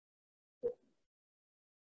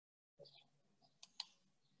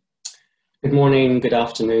Good morning, good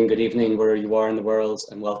afternoon, good evening, wherever you are in the world,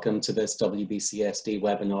 and welcome to this WBCSD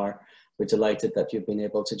webinar. We're delighted that you've been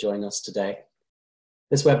able to join us today.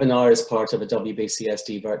 This webinar is part of a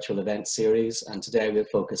WBCSD virtual event series, and today we'll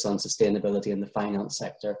focus on sustainability in the finance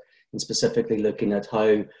sector, and specifically looking at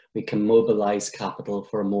how we can mobilize capital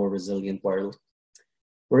for a more resilient world.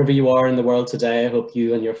 Wherever you are in the world today, I hope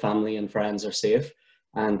you and your family and friends are safe,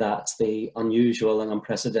 and that the unusual and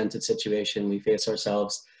unprecedented situation we face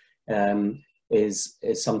ourselves is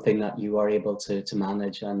something that you are able to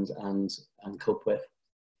manage and cope with.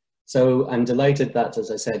 So I'm delighted that, as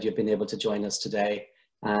I said, you've been able to join us today.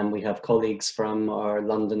 We have colleagues from our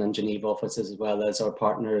London and Geneva offices, as well as our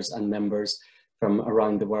partners and members from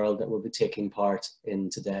around the world that will be taking part in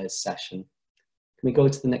today's session. Can we go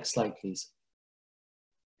to the next slide, please?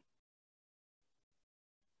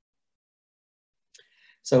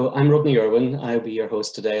 So I'm Rodney Irwin. I'll be your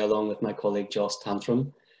host today, along with my colleague Joss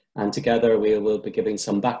Tantrum. And together we will be giving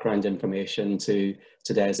some background information to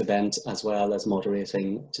today's event, as well as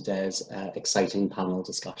moderating today's exciting panel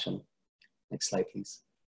discussion. Next slide, please.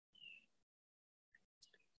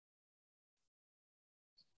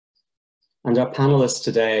 And our panelists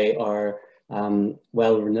today are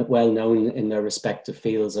well known in their respective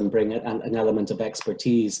fields and bring an element of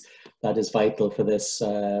expertise that is vital for this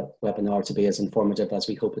webinar to be as informative as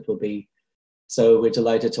we hope it will be. So we're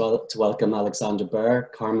delighted to welcome Alexander Burr,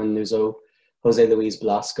 Carmen Nuzzo, Jose Luis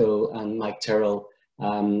Blasco, and Mike Tyrrell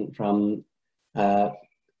from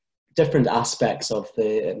different aspects of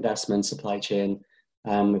the investment supply chain.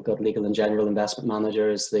 We've got legal and general investment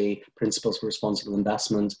managers, the Principles for Responsible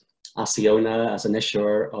Investment, Acciona as an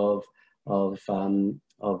issuer of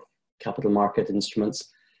capital market instruments,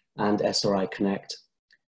 and SRI Connect.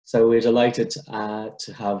 So we're delighted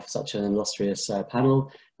to have such an illustrious panel,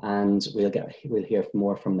 and we'll hear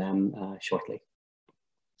more from them shortly.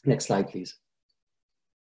 Next slide, please.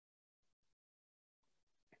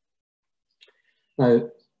 Now,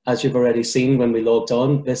 as you've already seen when we logged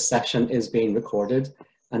on, this session is being recorded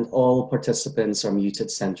and all participants are muted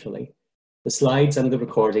centrally. The slides and the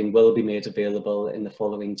recording will be made available in the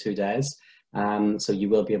following 2 days, so you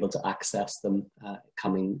will be able to access them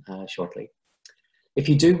coming shortly. If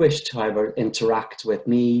you do wish to, however, interact with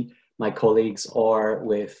me, my colleagues, or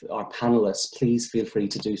with our panelists, please feel free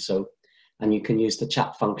to do so. And you can use the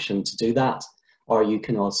chat function to do that, or you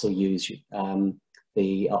can also use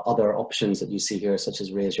the other options that you see here, such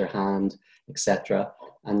as raise your hand, etc.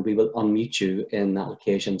 And we will unmute you in that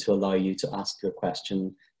occasion to allow you to ask your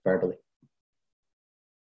question verbally.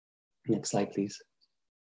 Next slide, please.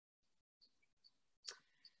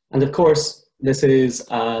 And of course, this is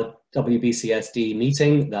a WBCSD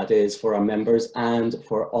meeting that is for our members and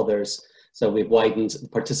for others. So we've widened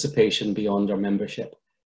participation beyond our membership.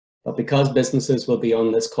 But because businesses will be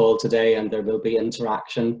on this call today and there will be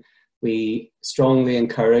interaction, we strongly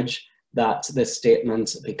encourage that this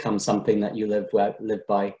statement becomes something that you live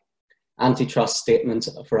by. Antitrust statement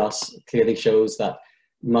for us clearly shows that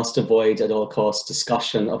you must avoid at all costs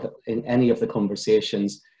discussion in any of the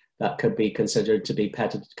conversations that could be considered to be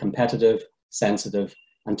competitive, sensitive,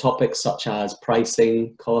 and topics such as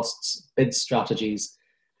pricing, costs, bid strategies,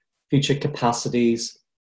 future capacities,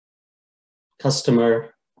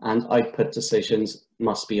 customer and output decisions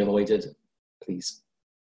must be avoided, please.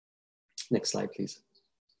 Next slide, please.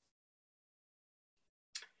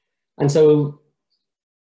 And so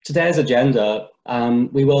today's agenda, I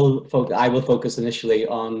will focus initially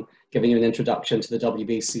on giving you an introduction to the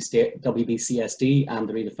WBCSD and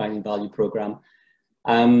the Redefining Value Programme.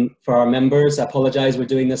 For our members, I apologize, we're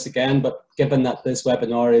doing this again, but given that this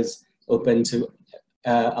webinar is open to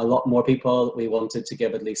a lot more people, we wanted to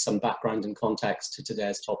give at least some background and context to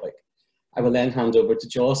today's topic. I will then hand over to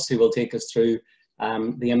Joss, who will take us through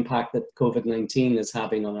the impact that COVID-19 is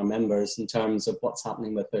having on our members in terms of what's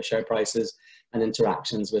happening with their share prices and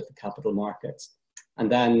interactions with the capital markets.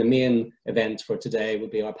 And then the main event for today will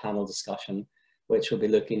be our panel discussion, which will be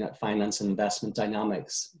looking at finance and investment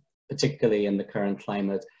dynamics, particularly in the current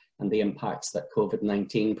climate, and the impacts that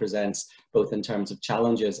COVID-19 presents, both in terms of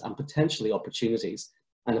challenges and potentially opportunities.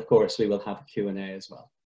 And of course, we will have a Q&A as well.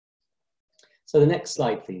 So the next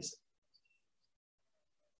slide, please.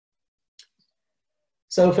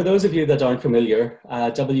 So for those of you that aren't familiar,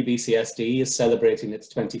 WBCSD is celebrating its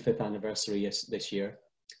 25th anniversary this year.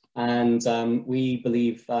 And we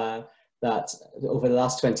believe that over the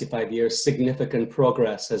last 25 years, significant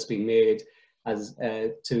progress has been made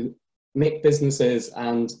to make businesses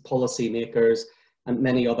and policymakers and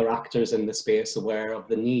many other actors in the space aware of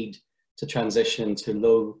the need to transition to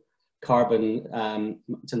low carbon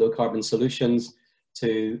solutions,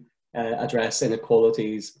 to address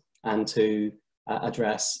inequalities and to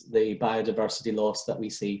address the biodiversity loss that we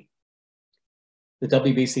see. The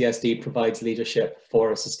WBCSD provides leadership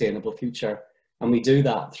for a sustainable future, and we do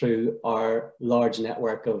that through our large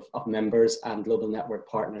network of members and global network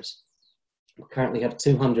partners. We currently have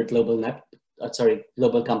 200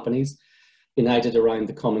 global companies united around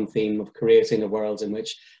the common theme of creating a world in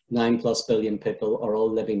which 9+ billion people are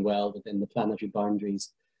all living well within the planetary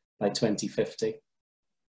boundaries by 2050.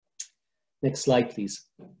 Next slide, please.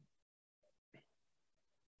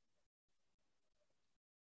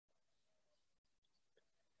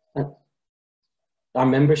 Our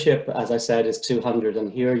membership, as I said, is 200,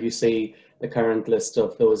 and here you see the current list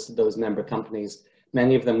of those member companies.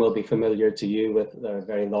 Many of them will be familiar to you with their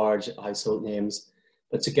very large household names,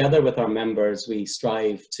 but together with our members, we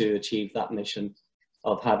strive to achieve that mission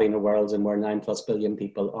of having a world in where 9+ billion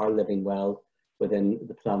people are living well within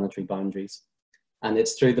the planetary boundaries. And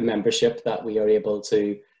it's through the membership that we are able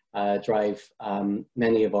to drive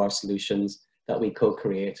many of our solutions that we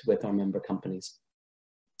co-create with our member companies.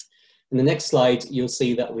 In the next slide, you'll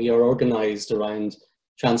see that we are organized around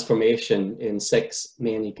transformation in 6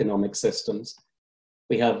 main economic systems.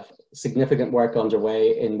 We have significant work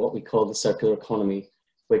underway in what we call the circular economy,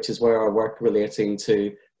 which is where our work relating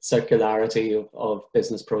to circularity of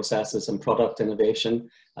business processes and product innovation,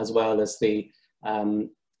 as well as the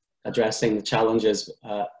addressing the challenges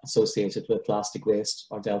associated with plastic waste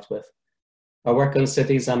are dealt with. Our work on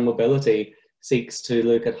cities and mobility seeks to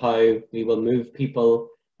look at how we will move people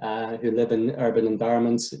who live in urban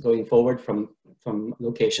environments going forward from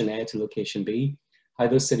location A to location B, how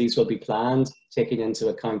those cities will be planned, taking into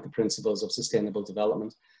account the principles of sustainable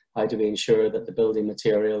development. How do we ensure that the building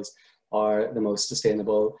materials are the most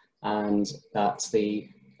sustainable, and that the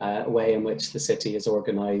way in which the city is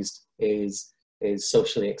organized is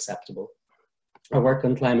socially acceptable. Our work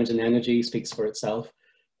on climate and energy speaks for itself.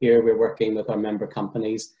 Here we're working with our member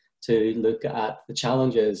companies to look at the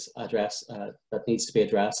challenges that needs to be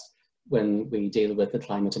addressed when we deal with the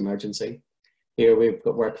climate emergency. Here we've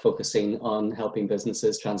got work focusing on helping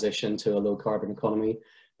businesses transition to a low carbon economy,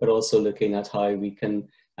 but also looking at how we can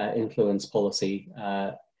influence policy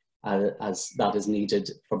as that is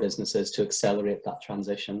needed for businesses to accelerate that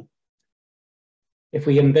transition.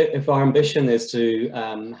 If our ambition is to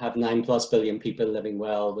have 9+ billion people living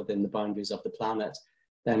well within the boundaries of the planet,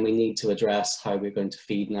 then we need to address how we're going to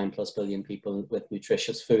feed 9+ billion people with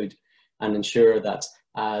nutritious food, and ensure that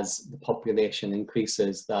as the population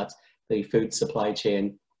increases, that the food supply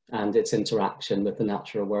chain and its interaction with the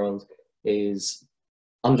natural world is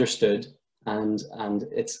understood, and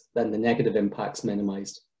then the negative impacts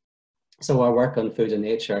minimized. So our work on food and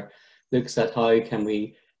nature looks at how can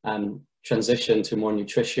we transition to more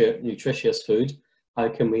nutritious food. How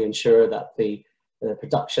can we ensure that the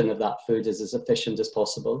production of that food is as efficient as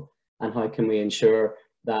possible, and how can we ensure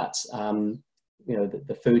that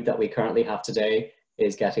the food that we currently have today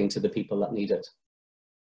is getting to the people that need it.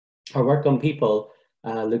 Our work on people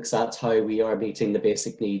looks at how we are meeting the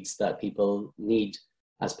basic needs that people need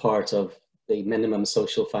as part of the minimum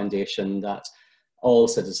social foundation that all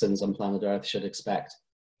citizens on planet Earth should expect.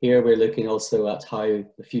 Here we're looking also at how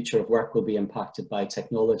the future of work will be impacted by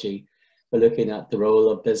technology. We're looking at the role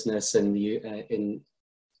of business in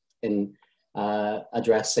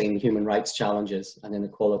addressing human rights challenges and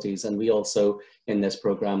inequalities. And we also, in this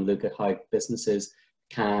program, look at how businesses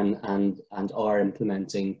can and are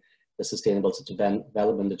implementing the Sustainable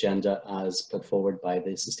Development Agenda as put forward by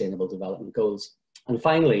the Sustainable Development Goals. And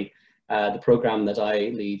finally, the program that I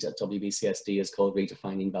lead at WBCSD is called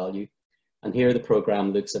Redefining Value. And here the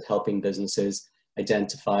program looks at helping businesses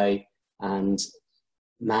identify and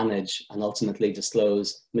manage and ultimately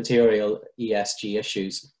disclose material ESG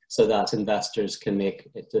issues so that investors can make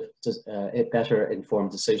better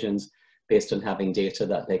informed decisions based on having data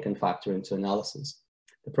that they can factor into analysis.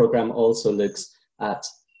 The program also looks at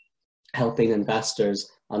helping investors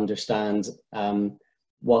understand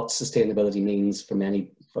what sustainability means from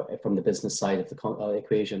the business side of the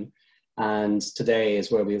equation. And today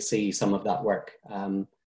is where we'll see some of that work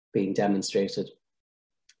being demonstrated.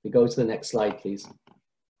 We go to the next slide, please.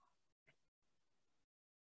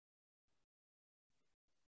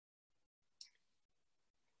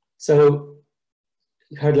 So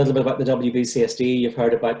you've heard a little bit about the WBCSD, you've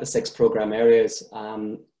heard about the 6 program areas.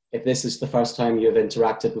 If this is the first time you've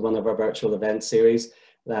interacted with one of our virtual event series,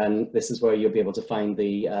 then this is where you'll be able to find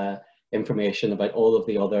the information about all of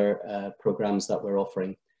the other programs that we're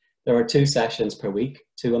offering. There are 2 sessions per week,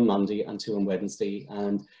 2 on Monday and 2 on Wednesday,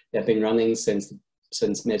 and they've been running since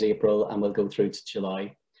mid-April and will go through to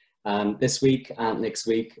July. This week and next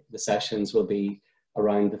week, the sessions will be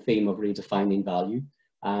around the theme of redefining value.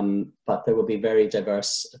 but there will be very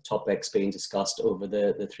diverse topics being discussed over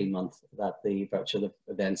the 3 months that the virtual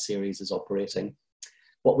event series is operating.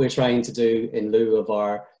 What we're trying to do in lieu of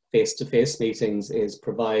our face-to-face meetings is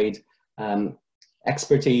provide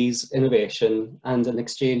expertise, innovation, and an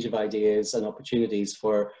exchange of ideas and opportunities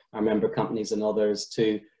for our member companies and others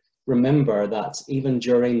to remember that even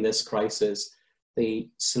during this crisis, the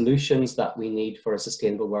solutions that we need for a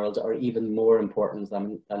sustainable world are even more important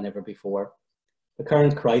than ever before. The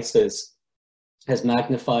current crisis has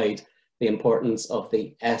magnified the importance of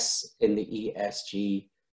the S in the ESG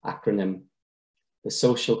acronym. The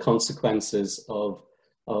social consequences of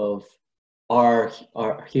our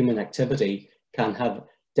human activity can have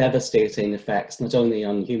devastating effects, not only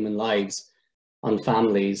on human lives, on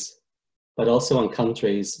families, but also on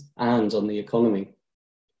countries and on the economy.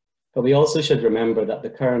 But we also should remember that the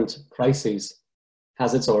current crisis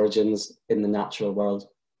has its origins in the natural world.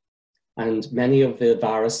 And many of the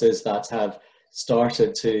viruses that have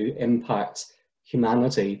started to impact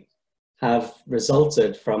humanity have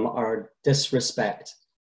resulted from our disrespect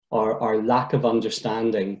or our lack of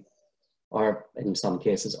understanding, or in some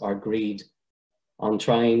cases, our greed on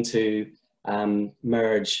trying to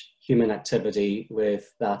merge human activity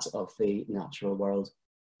with that of the natural world.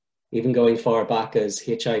 Even going far back as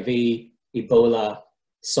HIV, Ebola,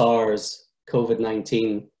 SARS,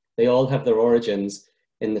 COVID-19, they all have their origins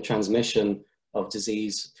in the transmission of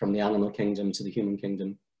disease from the animal kingdom to the human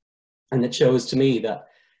kingdom. And it shows to me that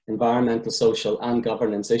environmental, social, and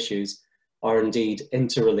governance issues are indeed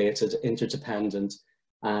interrelated, interdependent,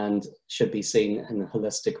 and should be seen in a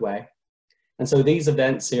holistic way. And so these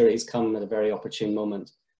event series come at a very opportune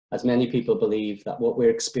moment, as many people believe that what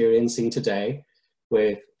we're experiencing today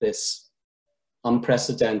with this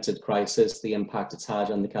unprecedented crisis, the impact it's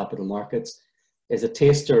had on the capital markets, is a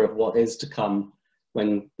taster of what is to come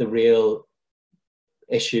when the real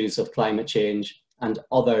issues of climate change and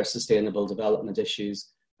other sustainable development issues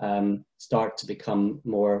start to become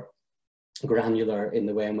more granular in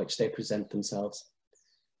the way in which they present themselves.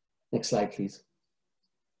 Next slide, please.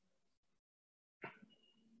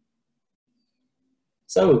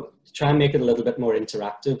 So to try and make it a little bit more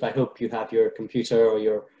interactive, I hope you have your computer or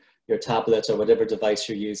your tablet or whatever device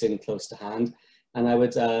you're using close to hand. And I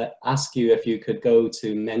would ask you if you could go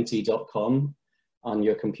to menti.com on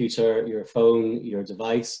your computer, your phone, your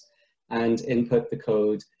device, and input the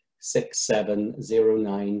code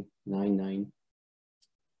 670999.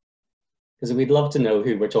 Because we'd love to know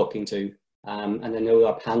who we're talking to. And I know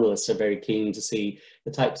our panelists are very keen to see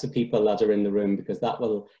the types of people that are in the room, because that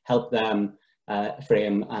will help them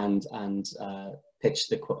frame and pitch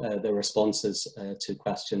the responses to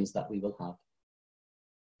questions that we will have.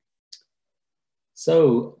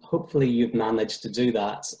 So hopefully you've managed to do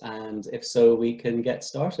that, and if so, we can get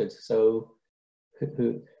started. So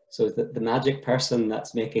the magic person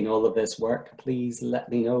that's making all of this work, please let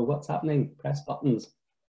me know what's happening. Press buttons.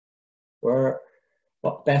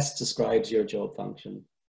 What best describes your job function?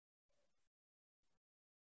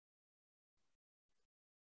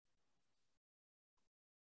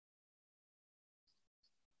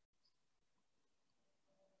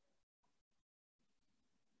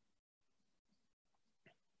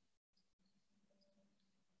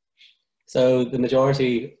 So the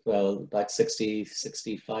majority, well, about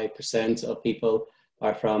 65% of people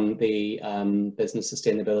are from the business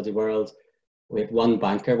sustainability world. We have one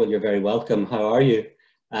banker. Well, you're very welcome. How are you?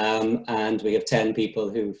 And we have 10 people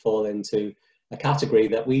who fall into a category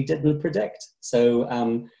that we didn't predict. So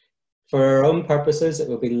for our own purposes, it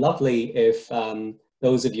would be lovely if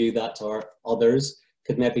those of you that are others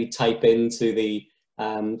could maybe type into the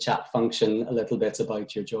chat function a little bit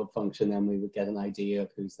about your job function, and we would get an idea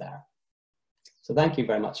of who's there. So thank you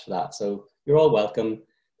very much for that. So you're all welcome,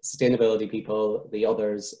 sustainability people, the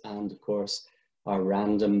others, and of course, our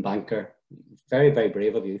random banker. Very, very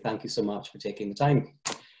brave of you. Thank you so much for taking the time.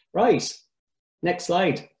 Right, next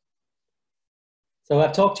slide. So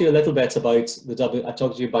I've talked to you a little bit about the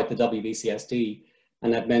WBCSD,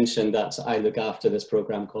 and I've mentioned that I look after this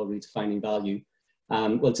program called Redefining Value.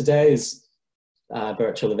 Well, today's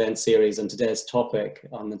virtual event series and today's topic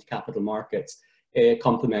on the capital markets, it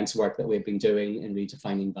complements work that we've been doing in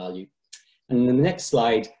redefining value. And in the next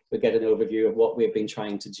slide, we get an overview of what we've been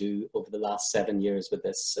trying to do over the last 7 years with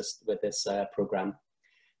this program.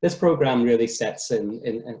 This program really sets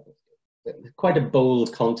in quite a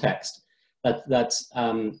bold context that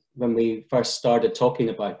when we first started talking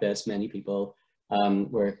about this, many people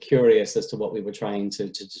were curious as to what we were trying to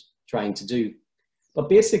do. But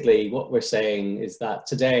basically what we're saying is that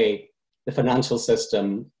today, the financial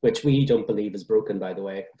system, which we don't believe is broken, by the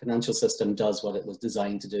way, the financial system does what it was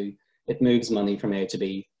designed to do. it moves money from A to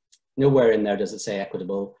B. Nowhere in there does it say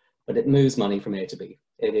equitable, but it moves money from A to B.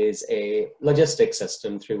 It is a logistic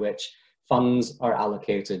system through which funds are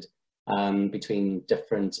allocated between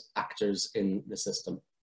different actors in the system.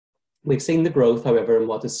 We've seen the growth, however, in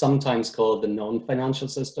what is sometimes called the non-financial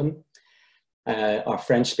system. Our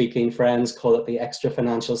French-speaking friends call it the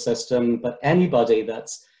extra-financial system, but anybody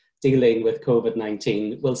that's dealing with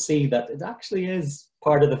COVID-19 will see that it actually is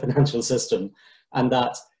part of the financial system, and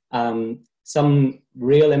that some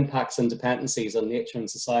real impacts and dependencies on nature and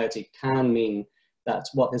society can mean that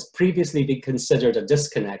what has previously been considered a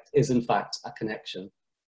disconnect is in fact a connection.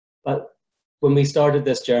 But when we started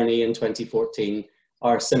this journey in 2014,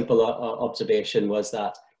 our simple observation was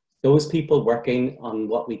that those people working on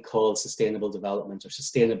what we call sustainable development or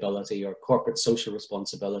sustainability or corporate social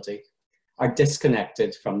responsibility are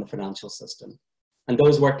disconnected from the financial system. And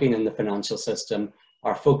those working in the financial system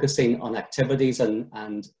are focusing on activities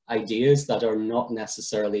and ideas that are not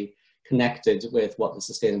necessarily connected with what the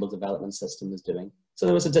sustainable development system is doing. So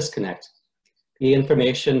there was a disconnect. The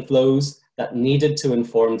information flows that needed to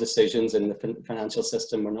inform decisions in the financial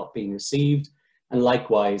system were not being received. And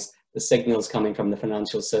likewise, the signals coming from the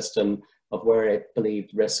financial system of where it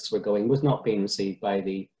believed risks were going was not being received by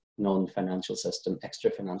the non-financial system,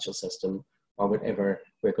 extra-financial system, or whatever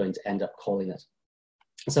we're going to end up calling it.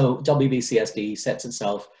 So WBCSD sets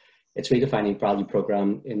itself its redefining value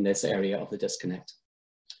program in this area of the disconnect.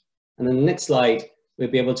 And in the next slide, we'll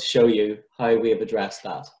be able to show you how we have addressed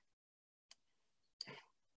that.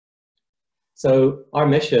 So our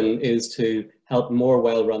mission is to help more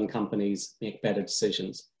well-run companies make better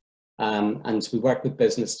decisions. And we work with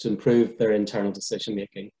business to improve their internal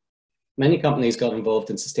decision-making. Many companies got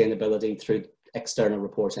involved in sustainability through external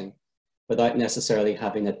reporting without necessarily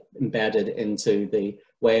having it embedded into the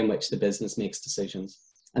way in which the business makes decisions.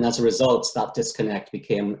 And as a result, that disconnect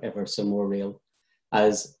became ever so more real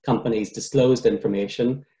as companies disclosed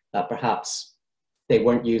information that perhaps they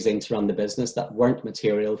weren't using to run the business, that weren't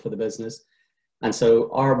material for the business. And so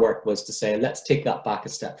our work was to say, let's take that back a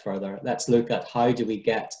step further. Let's look at how do we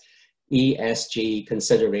get ESG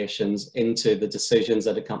considerations into the decisions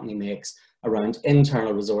that a company makes around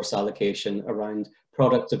internal resource allocation, around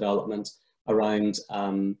product development, around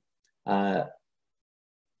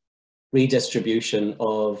redistribution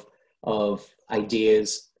of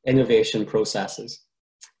ideas, innovation processes.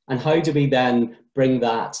 And how do we then bring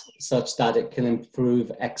that such that it can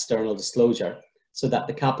improve external disclosure so that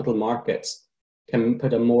the capital markets can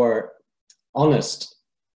put a more honest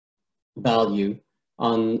value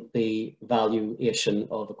on the valuation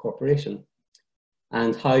of a corporation?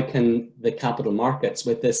 And how can the capital markets,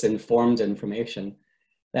 with this informed information,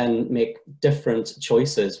 then make different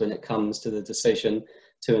choices when it comes to the decision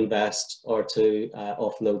to invest or to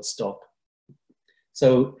offload stock?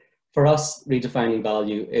 So for us, redefining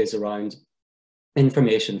value is around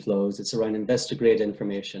information flows. It's around investor grade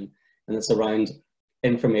information, and it's around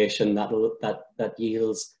information that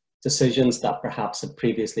yields decisions that perhaps have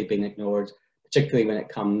previously been ignored, particularly when it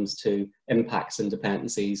comes to impacts and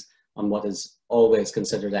dependencies on what is always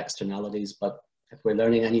considered externalities. But if we're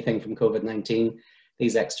learning anything from COVID-19,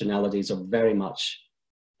 these externalities are very much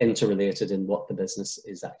interrelated in what the business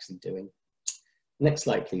is actually doing. Next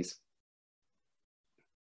slide, please.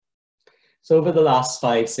 So over the last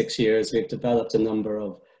 5-6 years, we've developed a number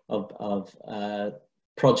of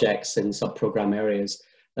projects in sub-program areas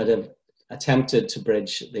that have attempted to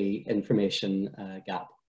bridge the information gap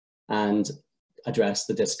and address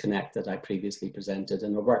the disconnect that I previously presented.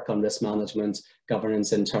 And our work on risk management,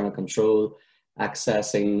 governance, internal control,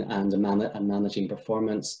 accessing and managing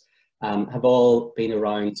performance have all been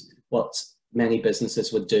around what many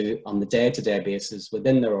businesses would do on the day-to-day basis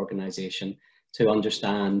within their organization to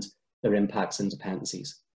understand their impacts and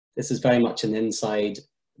dependencies. This is very much an inside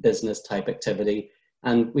business type activity.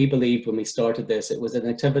 And we believed when we started this, it was an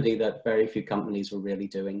activity that very few companies were really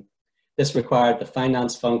doing. This required the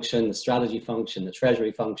finance function, the strategy function, the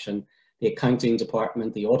treasury function, the accounting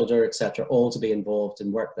department, the auditor, etc., all to be involved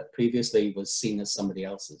in work that previously was seen as somebody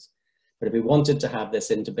else's. But if we wanted to have this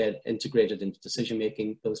integrated into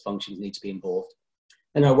decision-making, those functions need to be involved.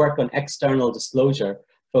 And our work on external disclosure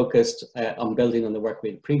focused on building on the work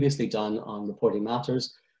we had previously done on reporting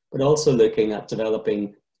matters, but also looking at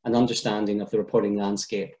developing an understanding of the reporting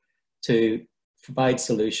landscape to provide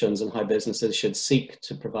solutions on how businesses should seek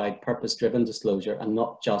to provide purpose-driven disclosure and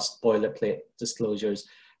not just boilerplate disclosures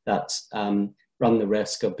that run the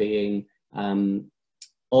risk of being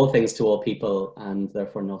all things to all people and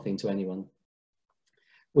therefore nothing to anyone.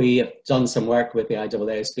 We have done some work with the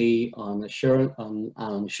IAASB on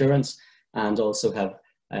assurance and also have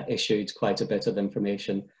issued quite a bit of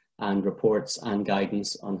information and reports and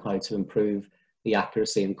guidance on how to improve the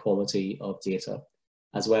accuracy and quality of data,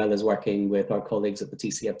 as well as working with our colleagues at the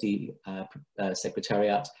TCFD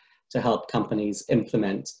Secretariat to help companies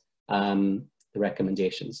implement the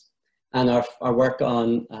recommendations. And our work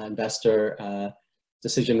on investor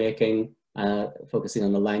decision-making, focusing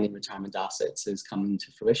on aligning retirement assets, is coming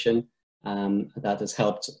to fruition. That has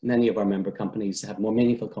helped many of our member companies have more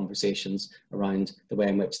meaningful conversations around the way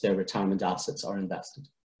in which their retirement assets are invested.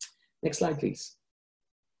 Next slide, please.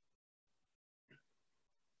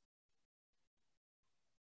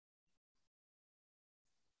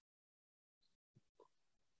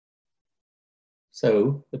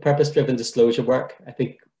 So the purpose-driven disclosure work, I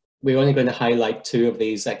think we're only going to highlight 2 of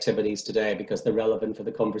these activities today because they're relevant for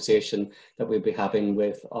the conversation that we'll be having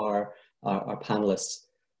with our panelists.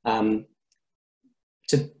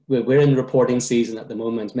 We're in reporting season at the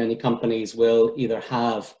moment. Many companies will either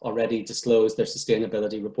have already disclosed their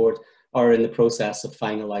sustainability report or are in the process of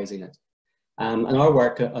finalizing it. And our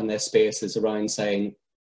work on this space is around saying,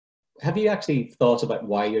 have you actually thought about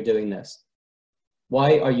why you're doing this?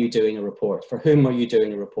 Why are you doing a report? For whom are you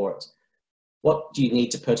doing a report? What do you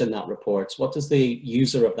need to put in that report? What does the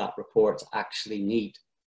user of that report actually need?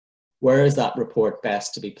 Where is that report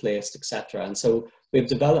best to be placed, etc.? And so we've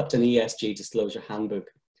developed an ESG disclosure handbook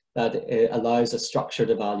that allows a structured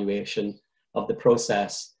evaluation of the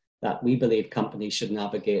process that we believe companies should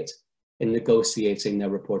navigate in negotiating their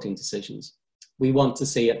reporting decisions. We want to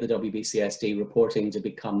see at the WBCSD reporting to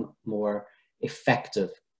become more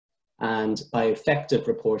effective. And by effective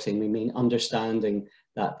reporting, we mean understanding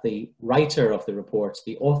that the writer of the report,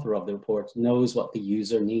 the author of the report, knows what the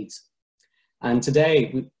user needs. And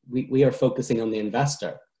today, we are focusing on the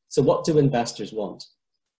investor. So what do investors want?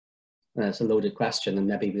 It's a loaded question, and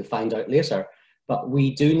maybe we'll find out later. But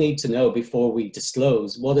we do need to know before we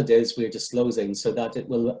disclose what it is we're disclosing so that it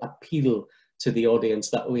will appeal to the audience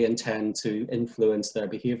that we intend to influence their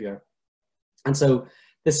behavior. And so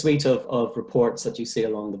this suite of reports that you see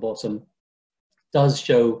along the bottom does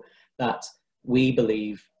show that we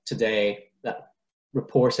believe today that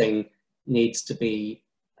reporting needs to be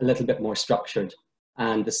a little bit more structured.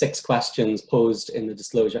 And the 6 questions posed in the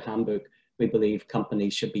disclosure handbook, we believe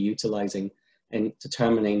companies should be utilizing in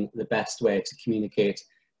determining the best way to communicate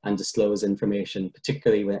and disclose information,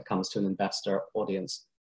 particularly when it comes to an investor audience.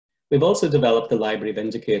 We've also developed a library of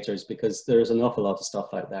indicators because there's an awful lot of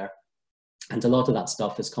stuff out there. And a lot of that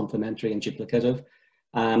stuff is complementary and duplicative.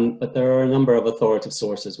 But there are a number of authoritative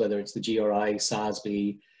sources, whether it's the GRI,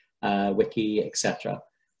 SASB, Wiki, etc.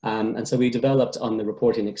 And so we developed on the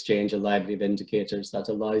Reporting Exchange a library of indicators that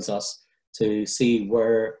allows us to see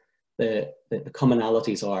where the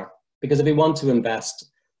commonalities are. Because if we want to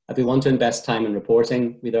invest time in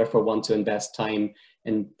reporting, we therefore want to invest time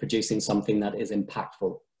in producing something that is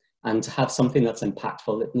impactful. And to have something that's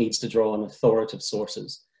impactful, it needs to draw on authoritative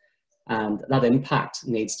sources. And that impact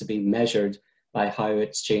needs to be measured by how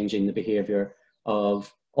it's changing the behavior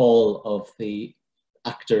of all of the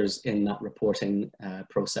actors in that reporting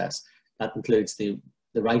process. That includes the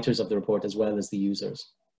writers of the report as well as the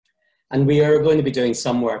users. And we are going to be doing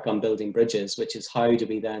some work on building bridges, which is how do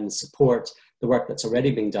we then support the work that's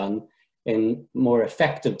already been done in more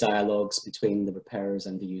effective dialogues between the preparers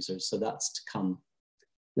and the users. So that's to come.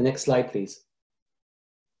 The next slide, please.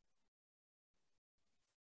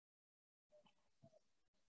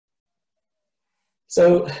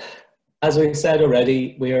 So, as we said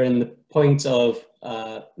already, we are in the point of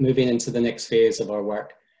moving into the next phase of our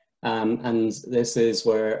work. And this is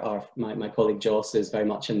where my colleague Joss is very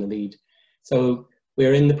much in the lead. So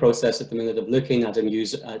we're in the process at the minute of looking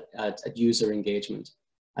at user engagement.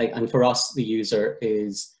 And for us, the user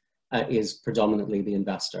is predominantly the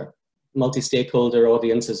investor. Multi-stakeholder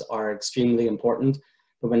audiences are extremely important,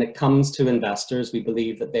 but when it comes to investors, we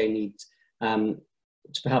believe that they need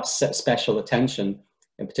to perhaps set special attention,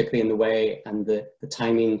 and particularly in the way and the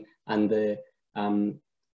timing and the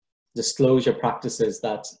disclosure practices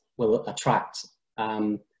that will attract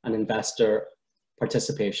an investor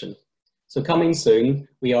participation. So coming soon,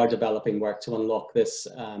 we are developing work to unlock this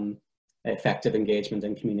effective engagement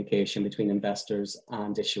and communication between investors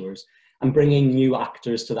and issuers, and bringing new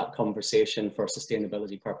actors to that conversation for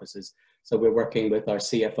sustainability purposes. So we're working with our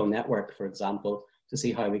CFO network, for example, to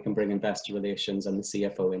see how we can bring investor relations and the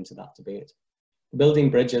CFO into that debate. The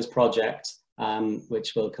Building Bridges project,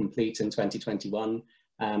 which will complete in 2021,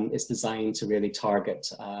 is designed to really target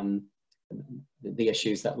the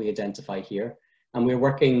issues that we identify here. And we're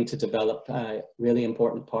working to develop really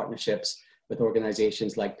important partnerships with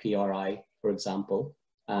organizations like PRI, for example,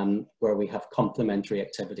 where we have complementary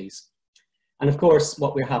activities. And of course,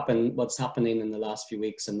 what's happening in the last few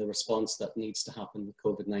weeks and the response that needs to happen with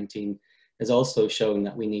COVID-19 has also shown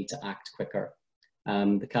that we need to act quicker.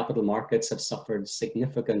 The capital markets have suffered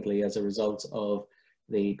significantly as a result of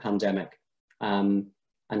the pandemic. And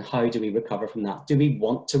how do we recover from that? Do we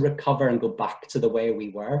want to recover and go back to the way we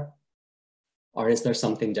were? Or is there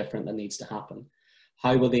something different that needs to happen?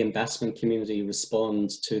 How will the investment community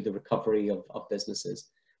respond to the recovery of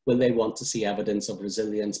businesses? Will they want to see evidence of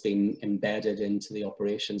resilience being embedded into the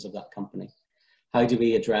operations of that company? How do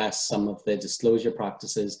we address some of the disclosure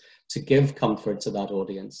practices to give comfort to that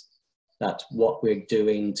audience that what we're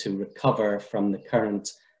doing to recover from the current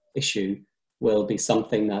issue will be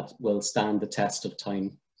something that will stand the test of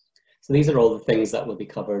time? So these are all the things that will be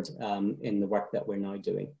covered in the work that we're now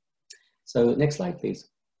doing. So next slide, please.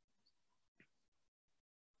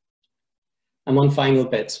 And one final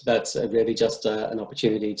bit that's really just an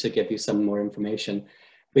opportunity to give you some more information.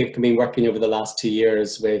 We've been working over the last 2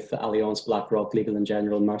 years with Allianz, BlackRock, Legal &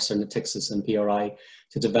 General, Mercer, Natixis and PRI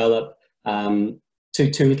to develop 2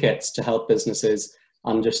 toolkits to help businesses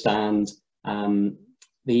understand the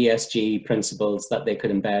ESG principles that they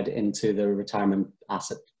could embed into their retirement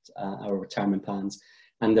asset or retirement plans.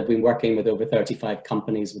 And they've been working with over 35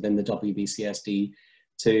 companies within the WBCSD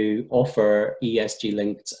to offer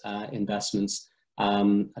ESG-linked investments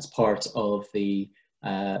as part of the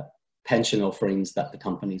pension offerings that the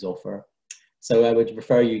companies offer. So I would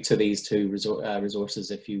refer you to these 2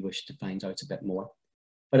 resources if you wish to find out a bit more.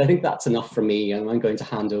 But I think that's enough for me, and I'm going to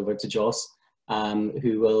hand over to Jos,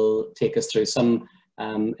 who will take us through some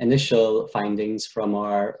initial findings from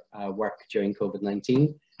our work during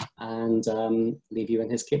COVID-19 and leave you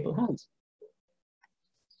in his capable hands.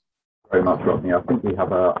 Very much, Rodney. I think we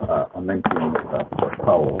have a mentoring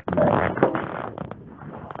poll next.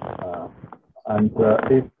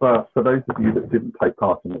 If for those of you that didn't take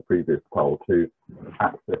part in the previous poll, to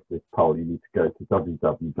access this poll, you need to go to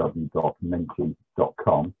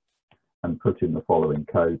www.menti.com and put in the following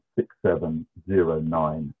code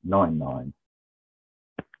 670999.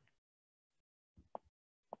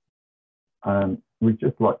 And we'd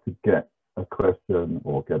just like to get a question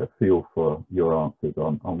or get a feel for your answers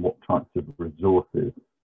on what types of resources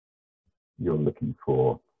you're looking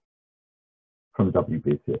for from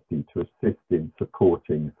WBCSD to assist in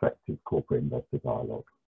supporting effective corporate investor dialogue.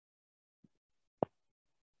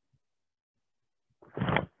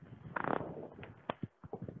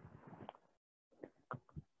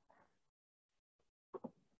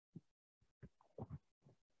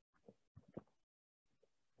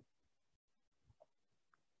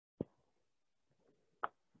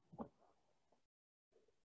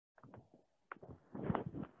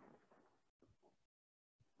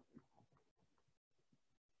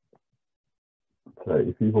 So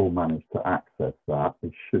if you've all managed to access that,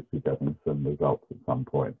 we should be getting some results at some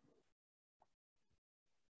point.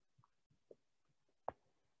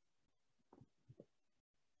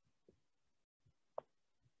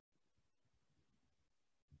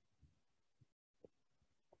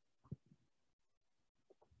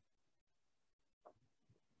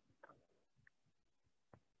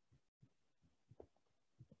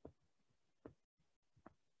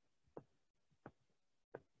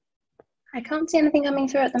 I can't see anything coming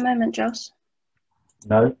through at the moment, Jos.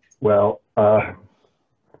 No? Well, I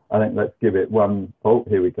think let's give it one. Oh,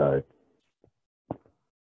 here we go.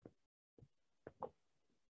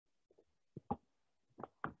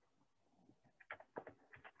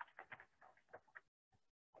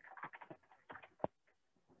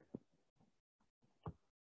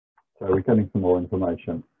 So we're getting some more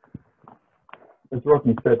information. As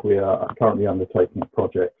Rodney said, we are currently undertaking a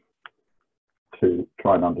project to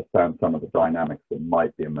try and understand some of the dynamics that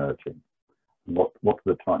might be emerging. What are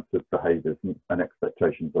the types of behaviours and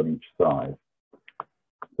expectations on each side?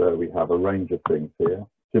 So we have a range of things here: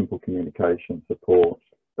 simple communication, support,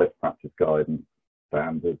 best practice guidance,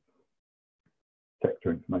 standards, sector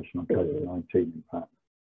information on COVID-19 impact.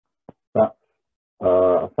 That's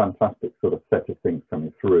a fantastic sort of set of things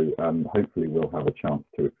coming through, and hopefully we'll have a chance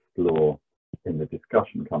to explore in the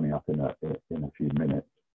discussion coming up in a few minutes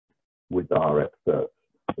with our experts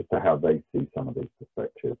as to how they see some of these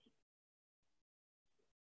perspectives.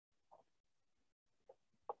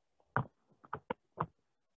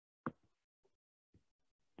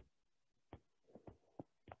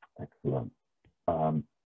 Excellent.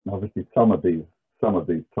 Obviously, some of these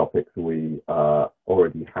topics we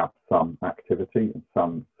already have some activity and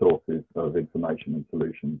some sources of information and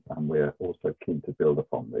solutions, and we're also keen to build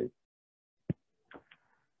upon these.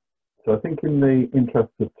 So I think in the interest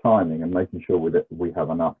of timing and making sure we have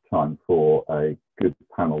enough time for a good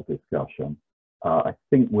panel discussion, I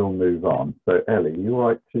think we'll move on. So Ellie, you all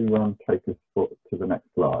right to take us to the next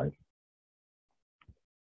slide?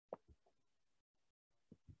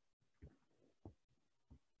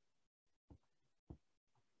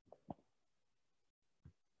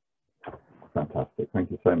 Fantastic,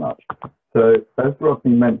 thank you so much. So as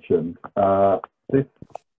Rodney mentioned, this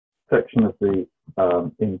section of the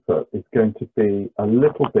input is going to be a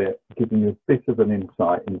little bit giving you a bit of an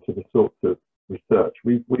insight into the sorts of research.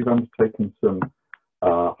 We've undertaken some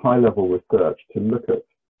high-level research to look at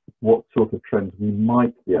what sort of trends we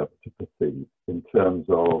might be able to perceive in terms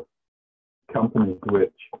of companies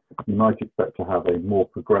which you might expect to have a more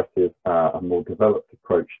progressive and more developed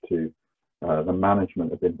approach to the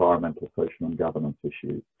management of environmental, social and governance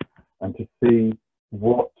issues, and to see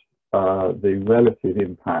what the relative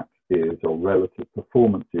impact is or relative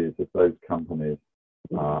performances of those companies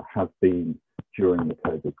have been during the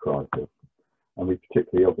COVID crisis. And we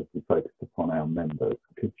particularly obviously focused upon our members.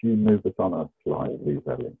 Could you move us on a slide, please,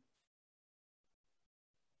 Ellie?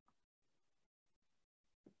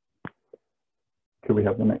 Could we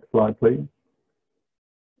have the next slide, please?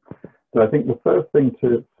 So I think the first thing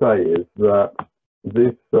to say is that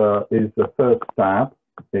this is the first stab.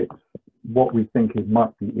 It's what we think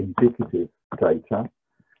might be indicative data.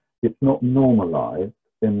 It's not normalized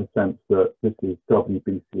in the sense that this is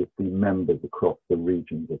WBCSD members across the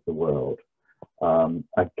regions of the world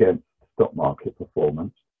against stock market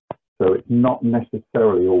performance. So it's not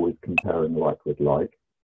necessarily always comparing like with like.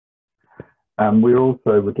 And we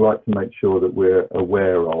also would like to make sure that we're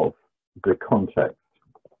aware of the context,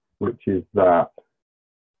 which is that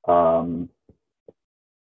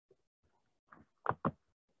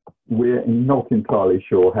we're not entirely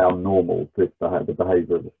sure how normal the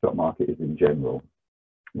behaviour of the stock market is in general.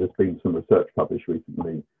 There's been some research published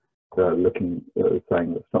recently saying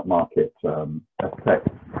that stock market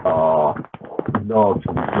effects are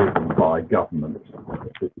largely driven by government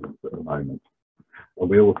assistance at the moment. And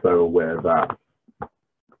we're also aware that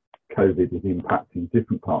COVID is impacting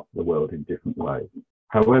different parts of the world in different ways.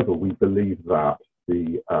 However, we believe that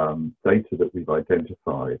the data that we've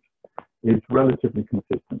identified is relatively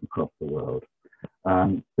consistent across the world.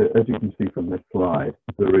 And as you can see from this slide,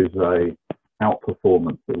 there is a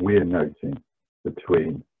outperformance that we're noting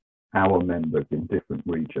between our members in different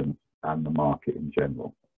regions and the market in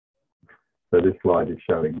general. So this slide is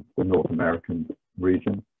showing the North American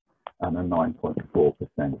region and a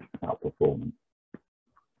 9.4% outperformance.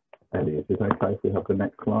 Ellie, is it okay if we have the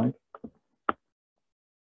next slide?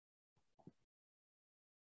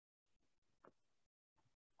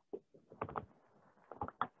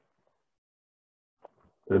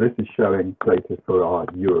 So this is showing data for our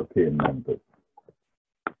European members.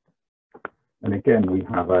 And again, we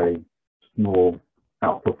have a small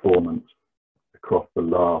outperformance across the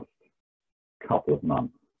last couple of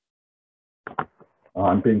months.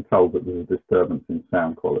 I'm being told that there's a disturbance in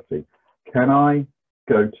sound quality. Can I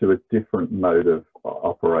go to a different mode of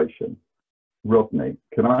operation? Rodney,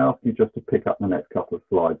 can I ask you just to pick up the next couple of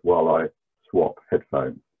slides while I swap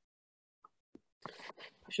headphones?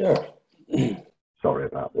 Sure. Sorry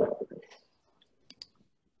about that.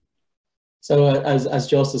 So as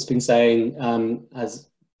Joss has been saying,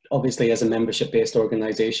 obviously as a membership-based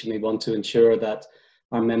organisation, we want to ensure that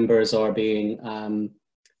our members are being,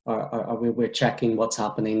 we're checking what's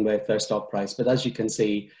happening with their stock price. But as you can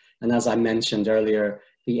see, and as I mentioned earlier,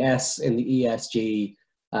 the S in the ESG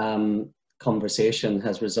conversation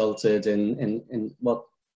has resulted in what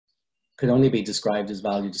could only be described as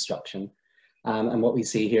value destruction. And what we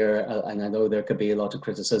see here, and I know there could be a lot of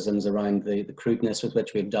criticisms around the crudeness with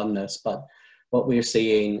which we've done this, but what we're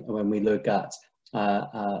seeing when we look at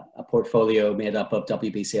a portfolio made up of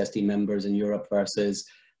WBCSD members in Europe versus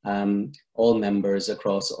all members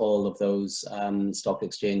across all of those stock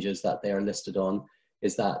exchanges that they are listed on,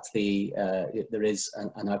 is that there is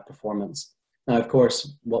an outperformance. Now, of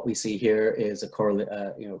course, what we see here is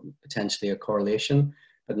potentially a correlation,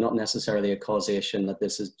 but not necessarily a causation that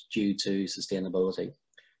this is due to sustainability.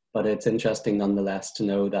 But it's interesting nonetheless to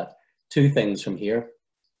know that two things from here,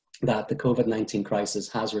 that the COVID-19 crisis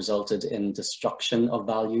has resulted in destruction of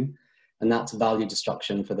value, and that's value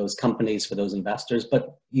destruction for those companies, for those investors,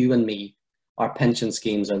 but you and me, our pension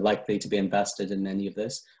schemes are likely to be invested in many of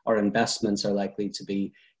this. Our investments are likely to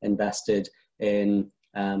be invested in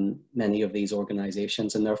many of these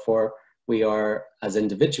organizations, and therefore we are, as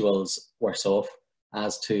individuals, worse off,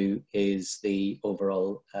 as to is the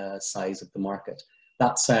overall size of the market.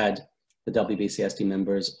 That said, the WBCSD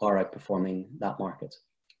members are outperforming that market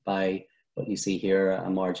by what you see here, a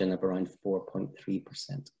margin of around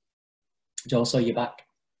 4.3%. Joss, are you back?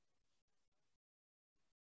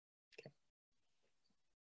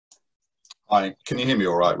 Hi, can you hear me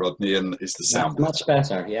all right, Rodney? And is the sound much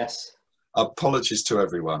better? Yes. Apologies to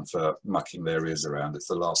everyone for mucking their ears around. It's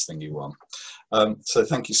the last thing you want. So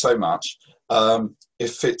thank you so much.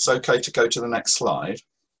 If it's okay to go to the next slide.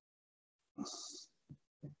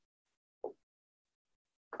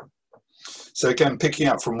 So again, picking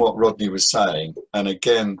up from what Rodney was saying, and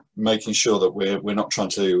again, making sure that we're not trying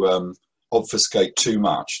to obfuscate too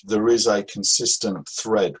much, there is a consistent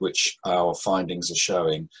thread which our findings are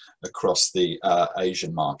showing across the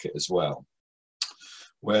Asian market as well,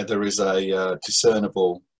 where there is a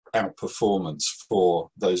discernible outperformance for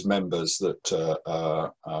those members that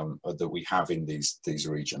that we have in these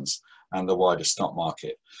regions and the wider stock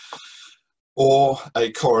market, or a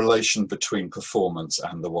correlation between performance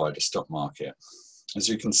and the wider stock market. As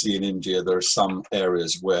you can see in India, there are some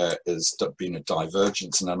areas where there's been a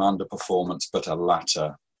divergence and an underperformance, but a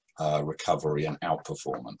latter recovery and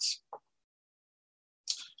outperformance.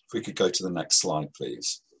 If we could go to the next slide,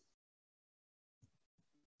 please.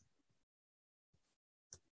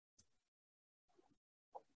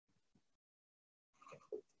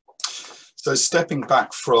 So stepping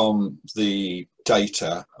back from the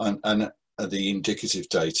data and the indicative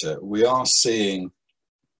data, we are seeing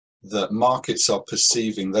that markets are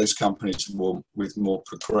perceiving those companies with more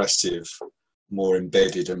progressive, more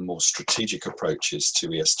embedded and more strategic approaches to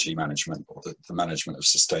ESG management, or the management of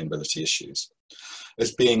sustainability issues,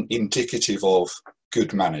 as being indicative of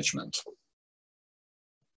good management.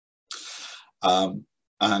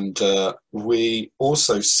 We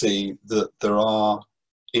also see that there are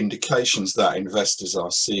indications that investors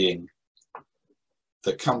are seeing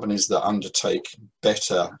that companies that undertake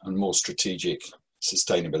better and more strategic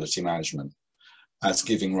sustainability management as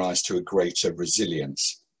giving rise to a greater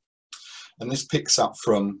resilience. And this picks up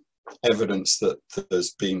from evidence that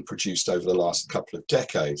has been produced over the last couple of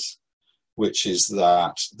decades, which is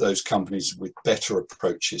that those companies with better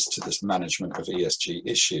approaches to this management of ESG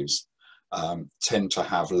issues tend to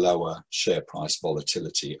have lower share price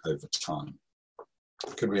volatility over time.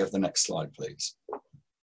 Could we have the next slide, please?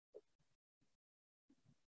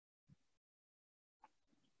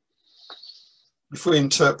 If we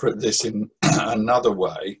interpret this in another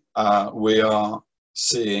way, we are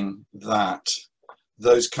seeing that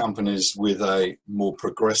those companies with a more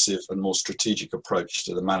progressive and more strategic approach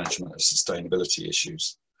to the management of sustainability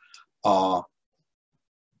issues are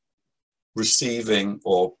receiving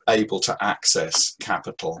or able to access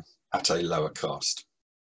capital at a lower cost.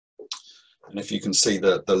 And if you can see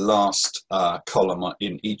the last column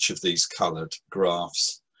in each of these coloured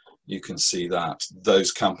graphs, you can see that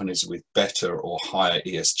those companies with better or higher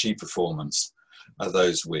ESG performance are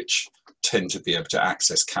those which tend to be able to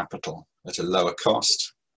access capital at a lower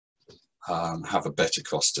cost, have a better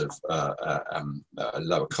cost of, a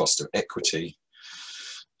lower cost of equity,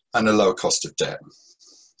 and a lower cost of debt.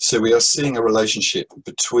 So we are seeing a relationship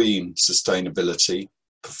between sustainability,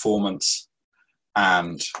 performance,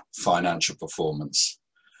 and financial performance,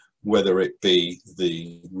 whether it be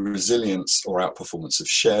the resilience or outperformance of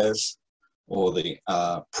shares or the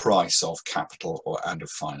price of capital and of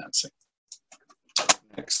financing.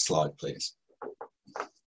 Next slide, please.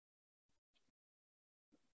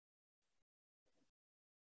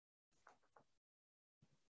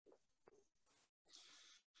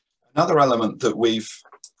 Another element that we've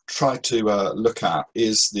tried to look at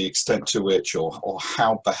is the extent to which or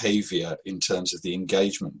how behavior in terms of the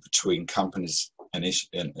engagement between companies and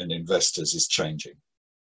investors is changing.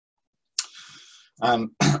 And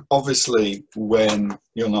obviously, when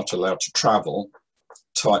you're not allowed to travel,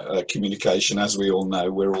 communication, as we all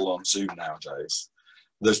know, we're all on Zoom nowadays,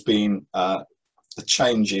 there's been a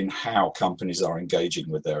change in how companies are engaging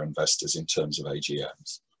with their investors in terms of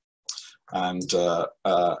AGMs. And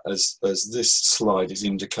as this slide is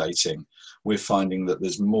indicating, we're finding that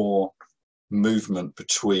there's more movement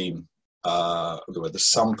between,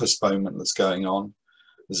 there's some postponement that's going on.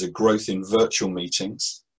 There's a growth in virtual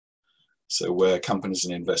meetings, so where companies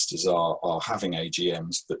and investors are having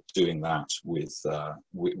AGMs, but doing that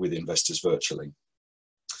with investors virtually.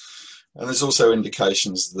 And there's also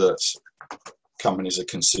indications that companies are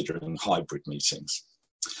considering hybrid meetings.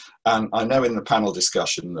 And I know in the panel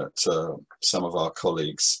discussion that some of our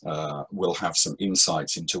colleagues will have some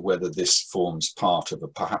insights into whether this forms part of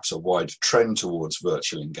perhaps a wider trend towards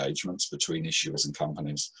virtual engagements between issuers and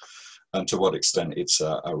companies, and to what extent it's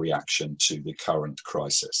a reaction to the current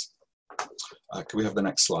crisis. Can we have the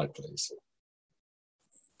next slide, please?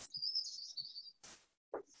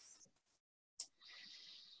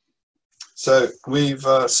 So we've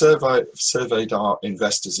surveyed our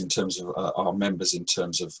investors in terms of our members in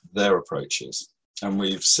terms of their approaches. And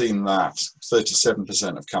we've seen that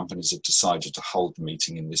 37% of companies have decided to hold the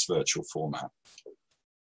meeting in this virtual format.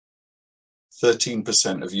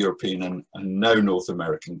 13% of European and no North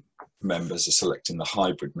American members are selecting the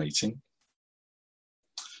hybrid meeting.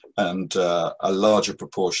 And a larger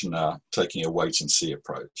proportion are taking a wait and see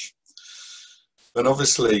approach. And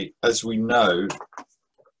obviously, as we know,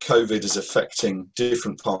 COVID is affecting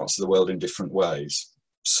different parts of the world in different ways.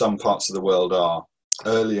 Some parts of the world are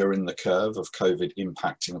earlier in the curve of COVID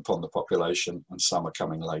impacting upon the population, and some are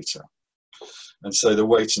coming later. And so the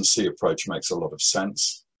wait and see approach makes a lot of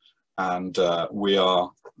sense. And we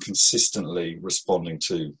are consistently responding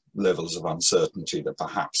to levels of uncertainty that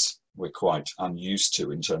perhaps we're quite unused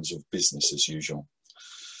to in terms of business as usual.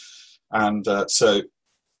 And so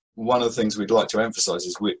one of the things we'd like to emphasize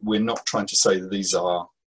is we're not trying to say that these are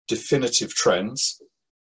definitive trends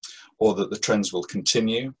or that the trends will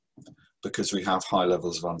continue, because we have high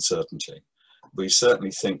levels of uncertainty. We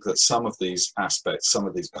certainly think that some of these aspects, some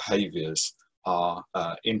of these behaviours are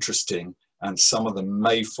interesting, and some of them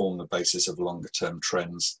may form the basis of longer term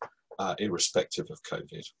trends, irrespective of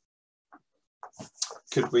COVID.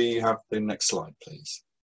 Could we have the next slide, please?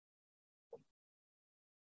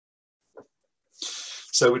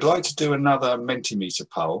 So we'd like to do another Mentimeter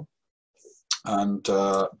poll, and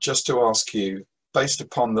just to ask you, based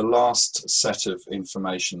upon the last set of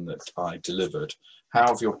information that I delivered, how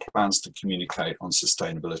have your plans to communicate on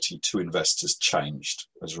sustainability to investors changed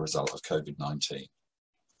as a result of COVID-19?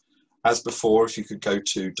 As before, if you could go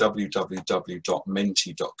to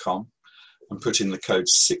www.menti.com and put in the code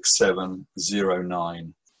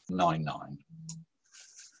 670999.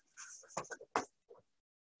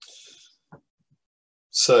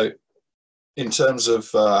 So in terms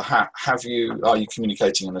of are you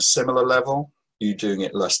communicating on a similar level? Are you doing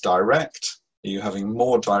it less direct? Are you having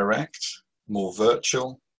more direct, more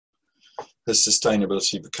virtual? Has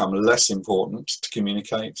sustainability become less important to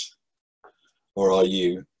communicate? Or are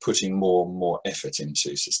you putting more and more effort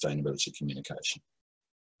into sustainability communication?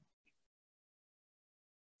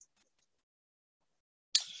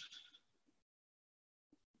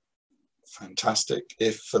 Fantastic.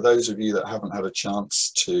 If for those of you that haven't had a chance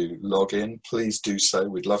to log in, please do so.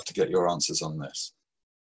 We'd love to get your answers on this.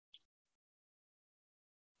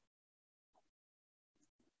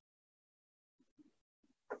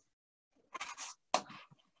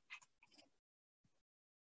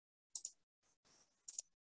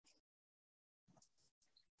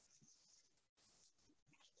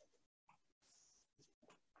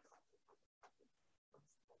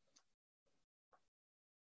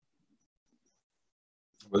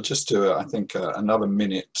 We'll just do, I think, another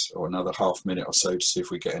minute or another half minute or so to see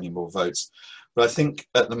if we get any more votes. But I think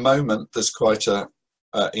at the moment there's quite a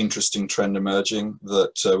interesting trend emerging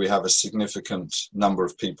that we have a significant number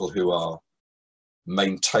of people who are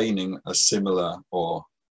maintaining a similar or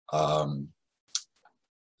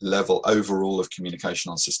level overall of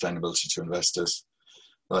communication on sustainability to investors.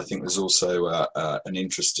 But I think there's also an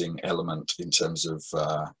interesting element in terms of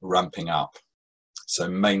ramping up. So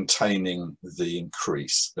maintaining the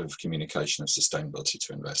increase of communication of sustainability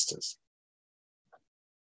to investors.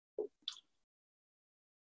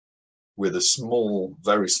 With a small,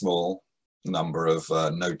 very small number of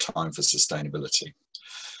no time for sustainability.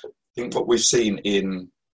 I think what we've seen in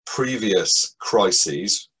previous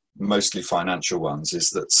crises, mostly financial ones, is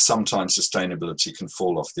that sometimes sustainability can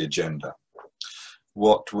fall off the agenda.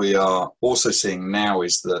 What we are also seeing now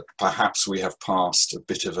is that perhaps we have passed a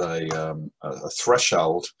bit of a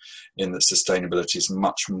threshold in that sustainability is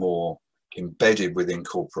much more embedded within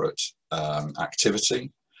corporate activity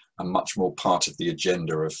and much more part of the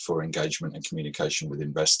agenda for engagement and communication with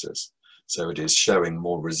investors. So it is showing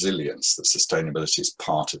more resilience that sustainability is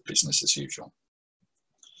part of business as usual.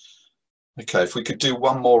 Okay, if we could do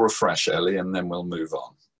one more refresh, Ellie, and then we'll move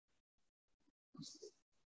on.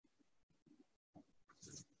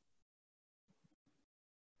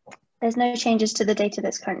 There's no changes to the data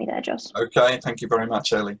that's currently there, Joss. Okay, thank you very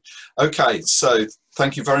much, Ellie. Okay, so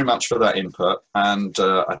thank you very much for that input. And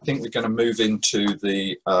I think we're going to move into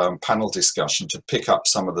the panel discussion to pick up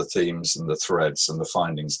some of the themes and the threads and the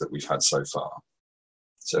findings that we've had so far.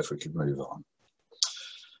 So if we could move on.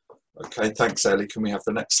 Okay, thanks, Ellie. Can we have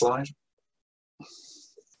the next slide?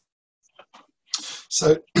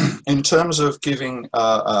 So in terms of giving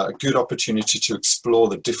a good opportunity to explore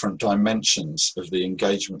the different dimensions of the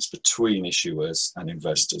engagements between issuers and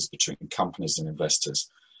investors, between companies and investors,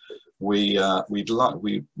 we've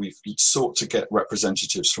sought to get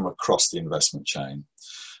representatives from across the investment chain.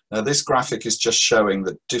 Now, this graphic is just showing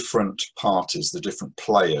the different parties, the different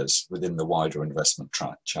players within the wider investment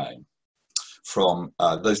chain. from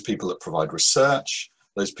those people that provide research,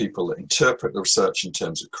 those people that interpret the research in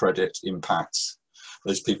terms of credit impacts,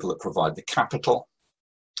 those people that provide the capital,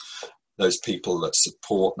 those people that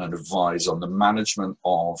support and advise on the management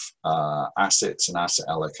of assets and asset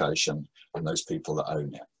allocation, and those people that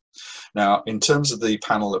own it. Now, in terms of the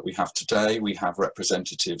panel that we have today, we have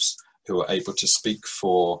representatives who are able to speak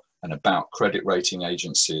for and about credit rating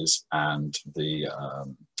agencies and the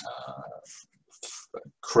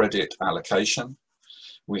credit allocation.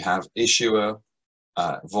 We have issuer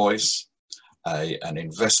voice, an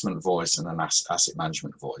investment voice, and an asset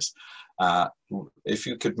management voice. If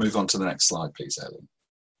you could move on to the next slide, please, Ellie.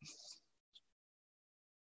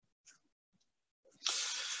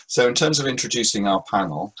 So in terms of introducing our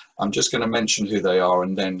panel, I'm just going to mention who they are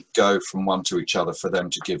and then go from one to each other for them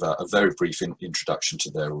to give a very brief introduction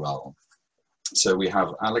to their role. So we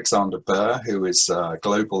have Alexander Burr, who is a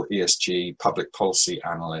Global ESG Public Policy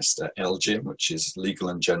Analyst at LGIM, which is Legal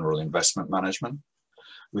and General Investment Management.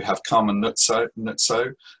 We have Carmen Nuzzo,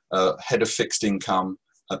 Head of Fixed Income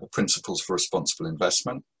at the Principles for Responsible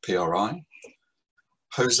Investment, PRI.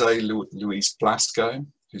 Jose Luis Blasco,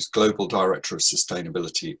 who's Global Director of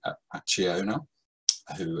Sustainability at Acciona,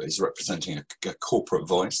 who is representing a corporate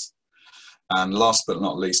voice. And last but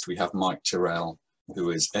not least, we have Mike Tyrrell,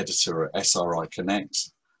 who is editor at SRI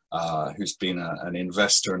Connect, who's been an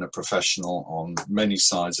investor and a professional on many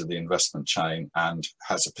sides of the investment chain and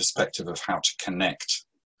has a perspective of how to connect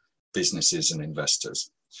businesses and investors.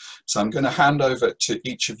 So I'm going to hand over to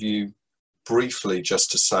each of you briefly just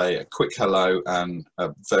to say a quick hello and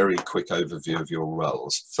a very quick overview of your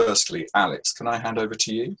roles. Firstly, Alex, can I hand over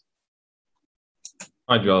to you?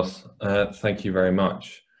 Hi, Joss. Thank you very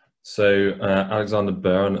much. So Alexander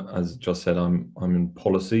Burr, as Joss said, I'm in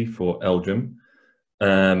policy for LGIM.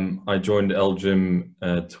 I joined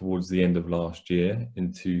LGIM towards the end of last year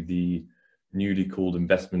into the newly called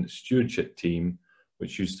investment stewardship team,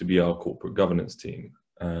 which used to be our corporate governance team.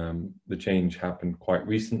 The change happened quite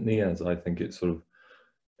recently, as I think it's sort of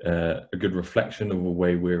a good reflection of the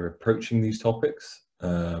way we're approaching these topics,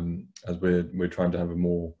 as we're trying to have a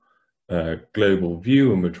more global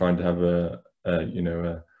view, and we're trying to have a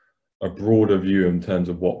broader view in terms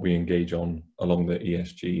of what we engage on along the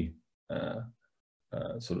ESG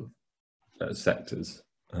sectors.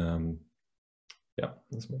 Yeah,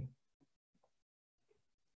 that's me.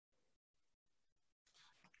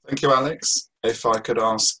 Thank you, Alex. If I could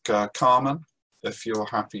ask Carmen, if you're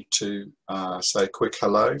happy to say a quick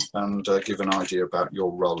hello and give an idea about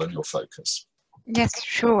your role and your focus. Yes,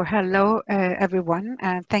 sure. Hello, everyone.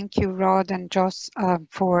 Thank you, Rod and Joss,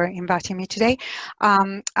 for inviting me today.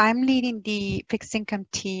 I'm leading the fixed income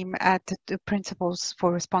team at the Principles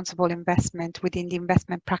for Responsible Investment within the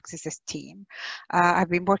investment practices team. I've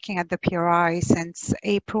been working at the PRI since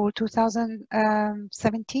April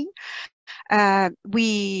 2017.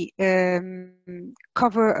 We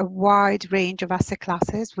cover a wide range of asset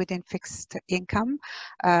classes within fixed income,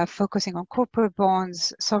 focusing on corporate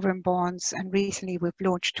bonds, sovereign bonds, and recently we've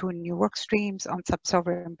launched 2 new work streams on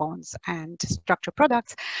sub-sovereign bonds and structured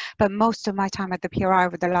products. But most of my time at the PRI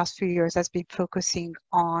over the last few years has been focusing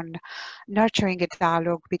on nurturing a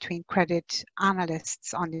dialogue between credit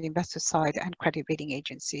analysts on the investor side and credit rating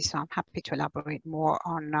agencies. So I'm happy to elaborate more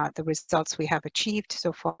on the results we have achieved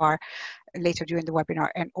so far later during the webinar,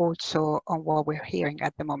 and also on what we're hearing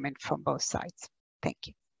at the moment from both sides. Thank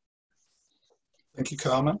you. Thank you,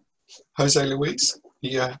 Carmen. Jose Luis, are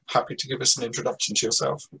you happy to give us an introduction to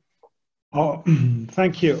yourself? Oh,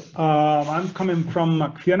 thank you. I'm coming from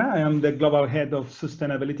Acciona. I am the global head of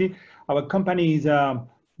sustainability. Our company is a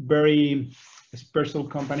very special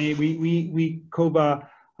company. We cover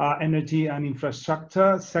energy and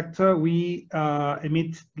infrastructure sector. We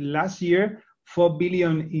emit last year 4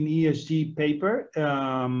 billion in ESG paper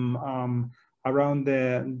around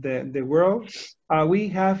the world. We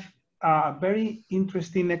have a very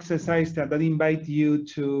interesting exercise that I invite you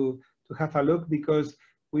to have a look, because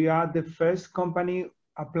we are the first company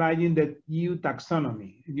applying the EU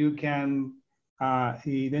taxonomy. You can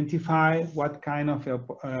identify what kind of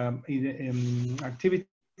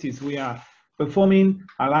activities we are performing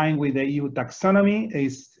aligned with the EU taxonomy.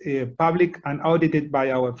 Is public and audited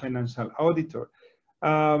by our financial auditor.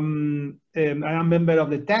 I am a member of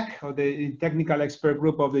the TEC, or the Technical Expert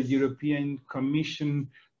Group of the European Commission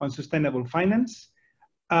on Sustainable Finance.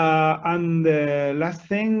 And the last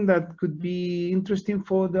thing that could be interesting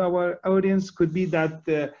for our audience could be that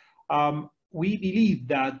we believe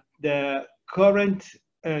that the current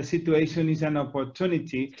situation is an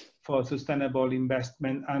opportunity for sustainable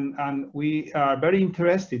investment, and we are very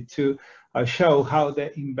interested to show how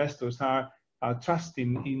the investors are trust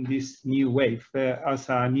in this new wave as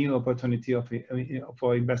a new opportunity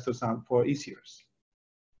for investors and for issuers.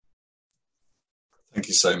 Thank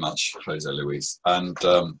you so much, Jose Luis. And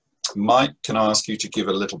Mike, can I ask you to give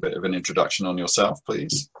a little bit of an introduction on yourself,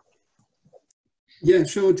 please? Yeah,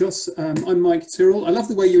 sure, Joss. I'm Mike Tyrrell. I love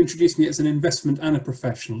the way you introduced me as an investment and a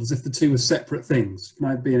professional, as if the two were separate things. Can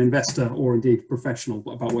I be an investor or indeed professional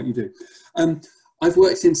about what you do? I've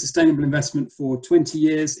worked in sustainable investment for 20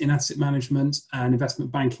 years in asset management and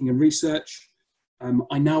investment banking and research.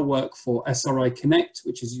 I now work for SRI Connect,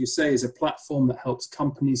 which, as you say, is a platform that helps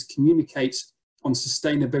companies communicate on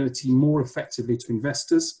sustainability more effectively to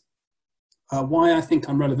investors. Why I think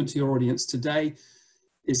I'm relevant to your audience today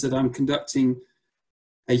is that I'm conducting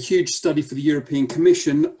a huge study for the European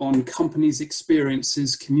Commission on companies'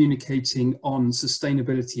 experiences communicating on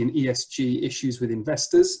sustainability and ESG issues with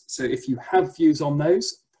investors. So if you have views on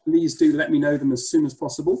those, please do let me know them as soon as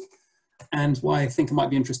possible. And why I think it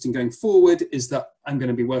might be interesting going forward is that I'm going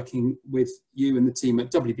to be working with you and the team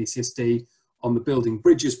at WBCSD on the Building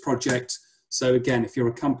Bridges project. So again, if you're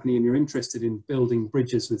a company and you're interested in building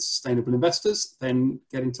bridges with sustainable investors, then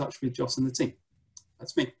get in touch with Joss and the team.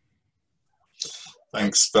 That's me.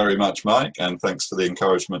 Thanks very much, Mike, and thanks for the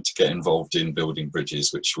encouragement to get involved in building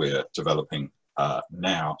bridges, which we're developing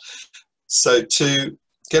now. So to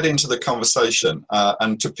get into the conversation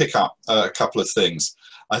and to pick up a couple of things,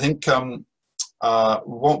 I think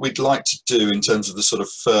what we'd like to do in terms of the sort of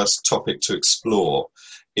first topic to explore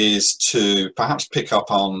is to perhaps pick up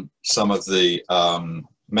on some of the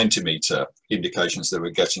Mentimeter indications that we're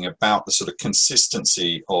getting about the sort of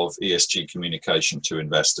consistency of ESG communication to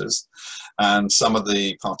investors, and some of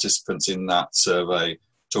the participants in that survey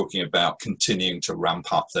talking about continuing to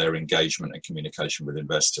ramp up their engagement and communication with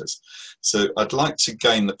investors. So I'd like to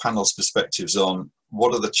gain the panel's perspectives on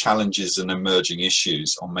what are the challenges and emerging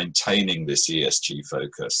issues on maintaining this ESG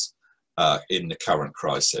focus in the current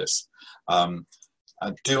crisis.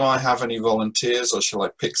 Do I have any volunteers, or shall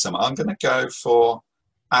I pick some? I'm going to go for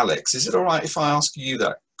Alex. Is it all right if I ask you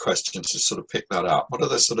that question to sort of pick that up? What are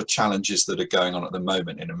the sort of challenges that are going on at the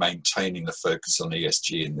moment in maintaining the focus on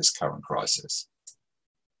ESG in this current crisis?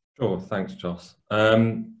 Sure, thanks, Joss.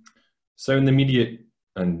 So in the immediate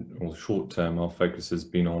and short term, our focus has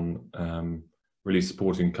been on really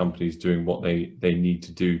supporting companies doing what they need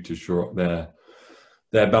to do to shore up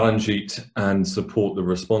their balance sheet and support the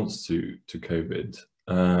response to COVID.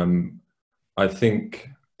 I think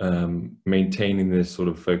maintaining this sort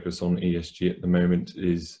of focus on ESG at the moment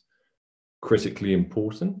is critically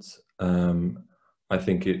important. I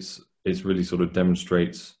think it's really sort of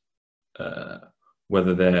demonstrates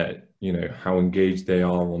whether they're, how engaged they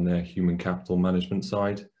are on their human capital management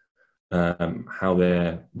side, how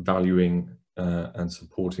they're valuing and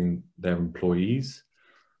supporting their employees.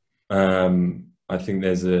 I think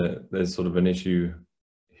there's sort of an issue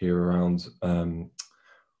here around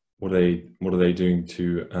what are they doing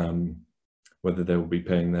to whether they will be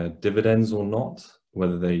paying their dividends or not,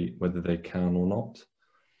 whether they can or not.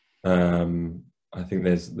 I think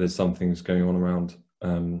there's some things going on around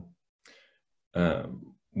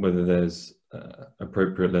whether there's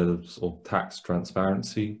appropriate levels of tax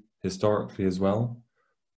transparency historically as well.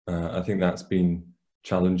 I think that's been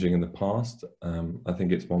challenging in the past. I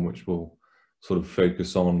think it's one which we'll sort of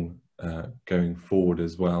focus on going forward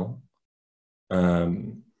as well.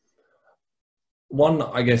 One,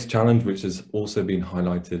 I guess, challenge which has also been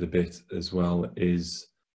highlighted a bit as well is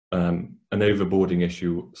an overboarding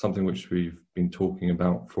issue, something which we've been talking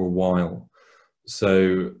about for a while.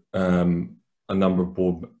 So a number of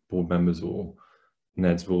board members or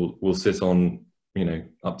NEDs will sit on,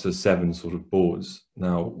 up to 7 sort of boards.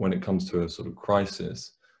 Now, when it comes to a sort of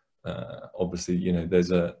crisis, obviously,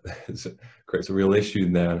 creates a real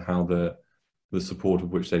issue there, and how the support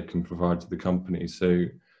of which they can provide to the company. So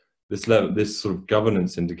this sort of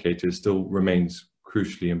governance indicator still remains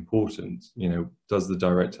crucially important. Does the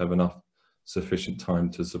director have enough sufficient time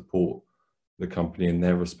to support the company in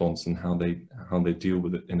their response and how they deal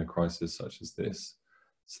with it in a crisis such as this?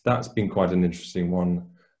 So that's been quite an interesting one,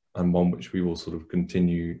 and one which we will sort of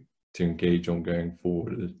continue to engage on going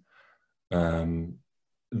forward.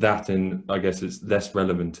 That, and I guess it's less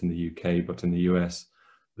relevant in the UK, but in the US,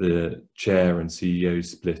 the chair and CEO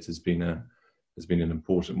split has been an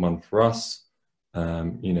important one for us.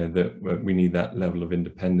 That we need that level of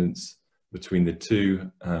independence between the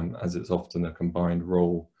two, as it's often a combined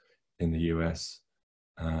role in the US.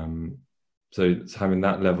 So it's having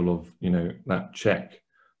that level of, that check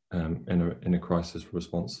in a crisis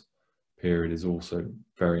response period is also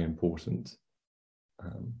very important.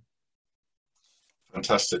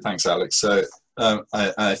 Fantastic, thanks, Alex. So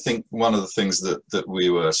I think one of the things that we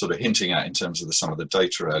were sort of hinting at in terms of some of the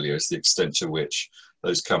data earlier is the extent to which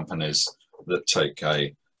those companies that take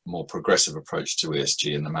a more progressive approach to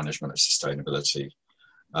ESG and the management of sustainability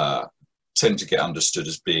tend to get understood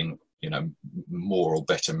as being, you know, more or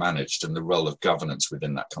better managed, and the role of governance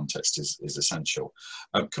within that context is essential.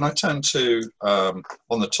 Can I turn to,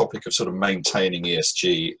 on the topic of sort of maintaining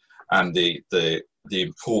ESG and the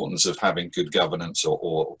importance of having good governance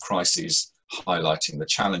or crises highlighting the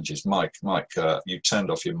challenges. Mike, you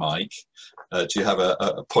turned off your mic. Do you have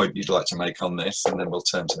a point you'd like to make on this? And then we'll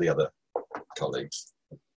turn to the other colleagues.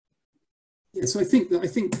 Yeah, so I think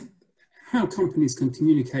how companies can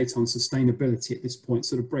communicate on sustainability at this point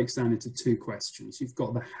sort of breaks down into two questions. You've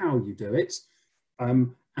got the how you do it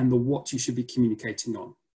and the what you should be communicating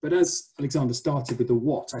on. But as Alexander started with the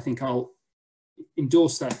what, I think I'll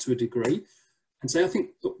endorse that to a degree and say I think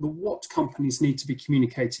the what companies need to be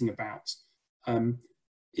communicating about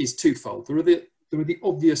is twofold. There are the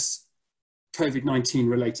obvious COVID-19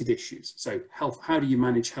 related issues. So health, how do you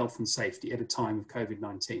manage health and safety at a time of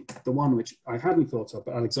COVID-19? The one which I hadn't thought of,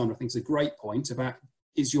 but Alexander I think is a great point about,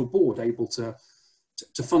 is your board able to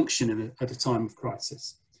function at a time of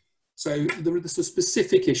crisis? So there are the sort of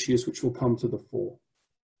specific issues which will come to the fore.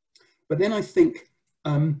 But then I think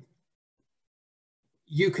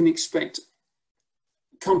you can expect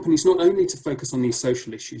companies not only to focus on these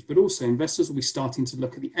social issues, but also investors will be starting to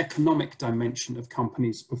look at the economic dimension of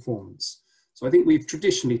companies' performance. So I think we've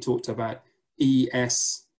traditionally talked about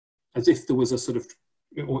ES as if there was a sort of,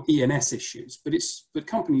 or ENS issues, but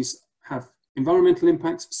companies have environmental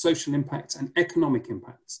impacts, social impacts, and economic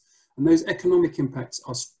impacts. And those economic impacts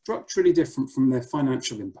are structurally different from their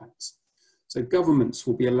financial impacts. So governments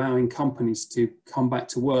will be allowing companies to come back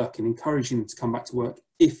to work and encouraging them to come back to work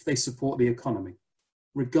if they support the economy,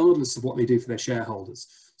 regardless of what they do for their shareholders.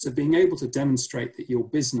 So being able to demonstrate that your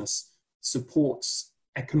business supports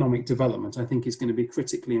economic development, I think is going to be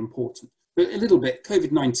critically important. But a little bit,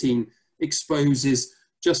 COVID-19 exposes,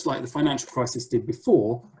 just like the financial crisis did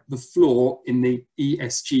before, the flaw in the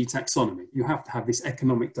ESG taxonomy. You have to have this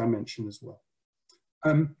economic dimension as well.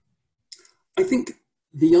 I think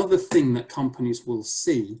the other thing that companies will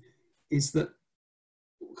see is that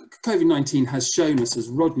COVID-19 has shown us, as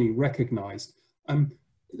Rodney recognised,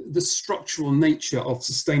 the structural nature of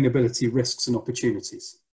sustainability risks and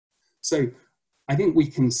opportunities. So I think we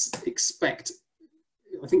can expect,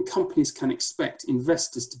 I think companies can expect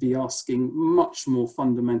investors to be asking much more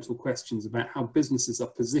fundamental questions about how businesses are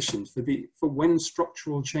positioned for when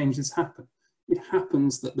structural changes happen. It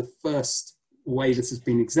happens that the first way this has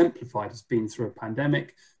been exemplified has been through a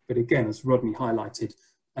pandemic, but again, as Rodney highlighted,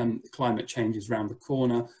 climate change is around the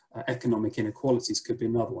corner, economic inequalities could be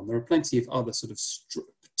another one. There are plenty of other sort of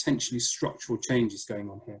potentially structural changes going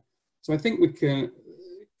on here. So I think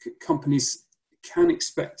companies can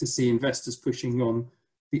expect to see investors pushing on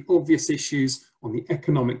the obvious issues, on the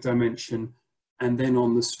economic dimension, and then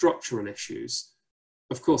on the structural issues.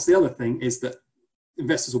 Of course, the other thing is that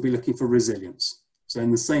investors will be looking for resilience. So in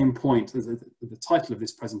the same point as the title of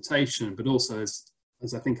this presentation, but also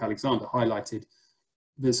as I think Alexander highlighted,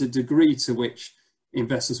 there's a degree to which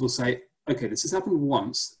investors will say, okay, this has happened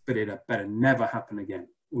once, but it better never happen again.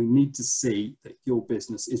 We need to see that your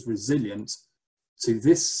business is resilient to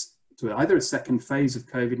this, to either a second phase of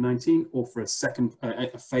COVID-19 or for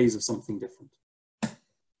a phase of something different.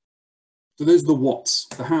 So those are the whats.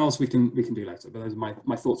 The hows we can do later, but those are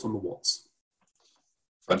my thoughts on the whats.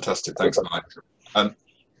 Fantastic, thanks, Mike.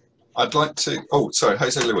 I'd like to, oh, sorry,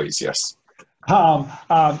 Jose Luis, yes.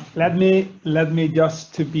 Let me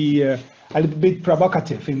just to be a little bit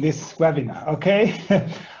provocative in this webinar, okay?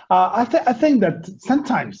 I think that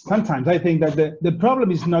sometimes I think that the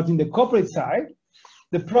problem is not in the corporate side.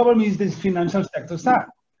 The problem is this financial sector side.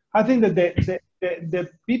 I think that the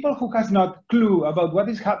people who has not clue about what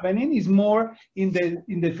is happening is more in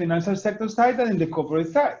the financial sector side than in the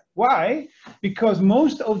corporate side. Why? Because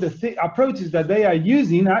most of the approaches that they are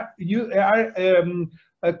using are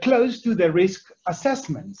close to the risk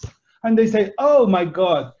assessments, and they say, "Oh my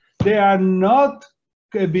God, they are not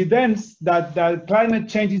evidence that climate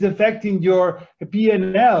change is affecting your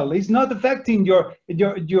P&L. It's not affecting your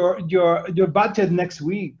budget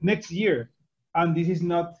next year, and this is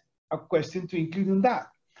not a question to include in that."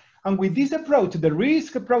 And with this approach, the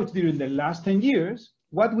risk approach during the last 10 years,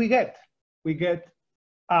 what we get? We get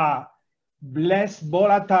less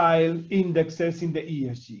volatile indexes in the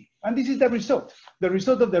ESG. And this is the result. The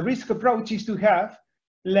result of the risk approach is to have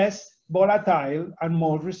less volatile and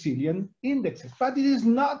more resilient indexes. But it is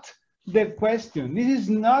not the question. This is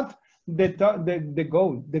not the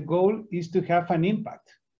goal. The goal is to have an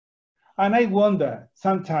impact. And I wonder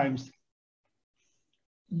sometimes,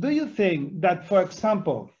 do you think that, for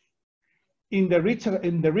example, in the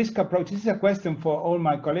risk approach, this is a question for all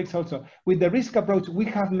my colleagues also, with the risk approach,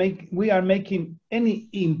 we are making any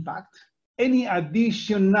impact, any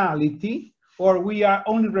additionality, or we are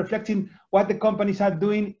only reflecting what the companies are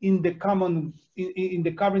doing in the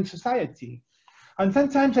current society? And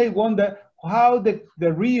sometimes I wonder how the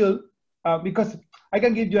real, because I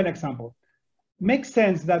can give you an example. Makes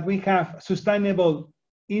sense that we have sustainable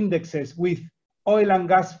indexes with oil and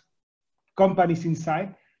gas companies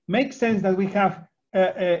inside. Makes sense that we have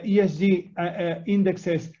ESG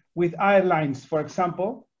indexes with airlines, for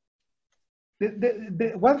example.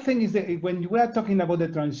 The one thing is that when we are talking about the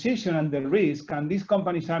transition and the risk, and these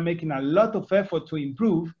companies are making a lot of effort to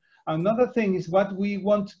improve, another thing is what we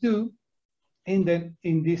want to do in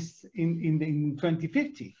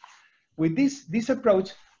 2050. With this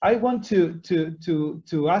approach, I want to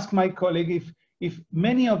ask my colleague if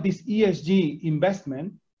many of these ESG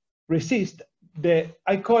investment resist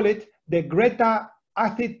I call it the Greta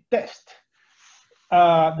acid test.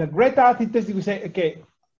 The Greta acid test, we say, okay,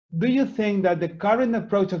 do you think that the current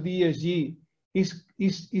approach of the ESG is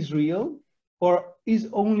real, or is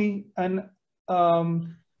only an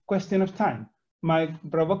question of time? My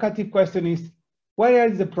provocative question is, where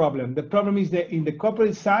is the problem? The problem is in the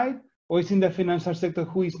corporate side, or is in the financial sector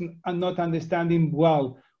who is not understanding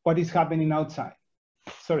well what is happening outside?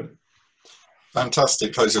 Sorry.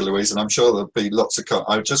 Fantastic, Jose Luis, and I'm sure there'll be lots of.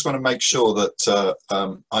 I just want to make sure that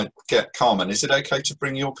I get Carmen. Is it okay to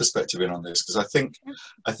bring your perspective in on this? Because I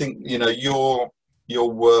think you know your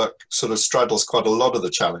work sort of straddles quite a lot of the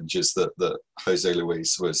challenges that Jose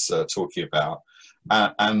Luis was talking about.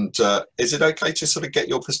 And is it okay to sort of get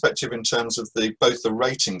your perspective in terms of both the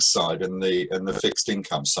rating side and the fixed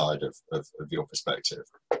income side of your perspective?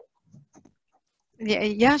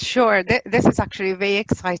 Yeah, sure. This is actually very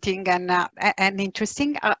exciting and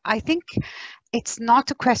interesting. I think it's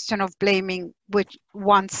not a question of blaming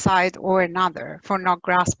one side or another for not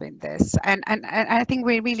grasping this. And I think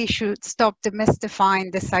we really should stop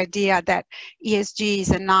demystifying this idea that ESG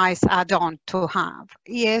is a nice add-on to have.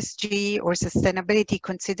 ESG or sustainability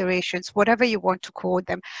considerations, whatever you want to call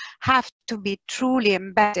them, have to be truly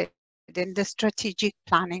embedded in the strategic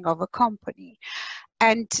planning of a company.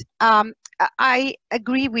 And I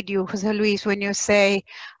agree with you, Jose Luis, when you say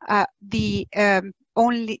the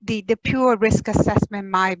pure risk assessment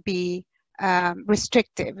might be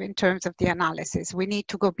restrictive in terms of the analysis. We need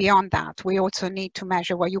to go beyond that. We also need to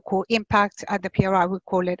measure what you call impact. At the PRI, we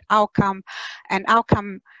call it outcome. And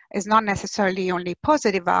outcome is not necessarily only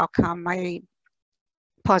positive outcome, a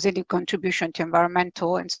positive contribution to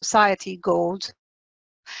environmental and society goals,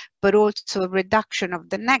 but also a reduction of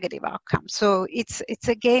the negative outcome. So it's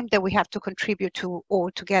a game that we have to contribute to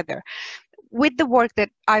all together. With the work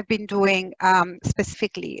that I've been doing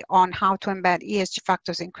specifically on how to embed ESG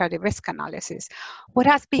factors in credit risk analysis, what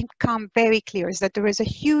has become very clear is that there is a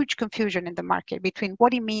huge confusion in the market between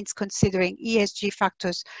what it means considering ESG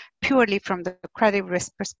factors purely from the credit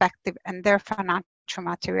risk perspective and their financial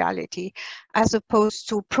materiality, as opposed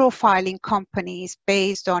to profiling companies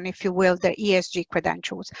based on, if you will, their ESG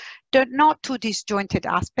credentials. They're not two disjointed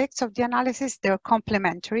aspects of the analysis, they're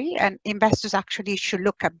complementary, and investors actually should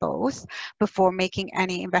look at both before making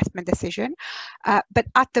any investment decision. But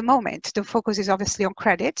at the moment, the focus is obviously on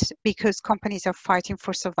credit because companies are fighting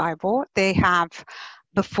for survival. They have,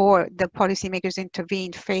 before the policymakers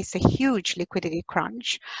intervened, faced a huge liquidity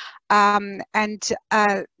crunch.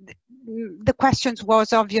 The questions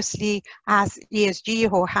was obviously, as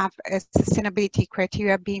ESG or have a sustainability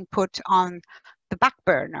criteria being put on the back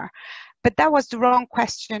burner? But that was the wrong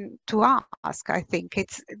question to ask. I think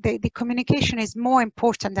the communication is more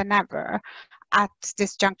important than ever at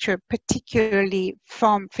this juncture, particularly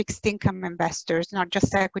from fixed income investors, not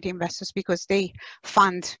just equity investors, because they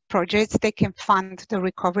fund projects, they can fund the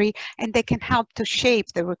recovery, and they can help to shape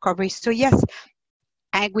the recovery. So yes,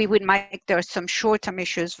 I agree with Mike, there are some short-term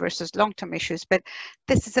issues versus long-term issues, but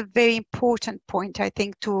this is a very important point, I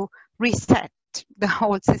think, to reset the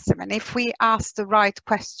whole system. And if we ask the right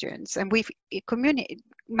questions and we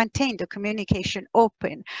maintain the communication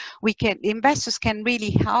open, investors can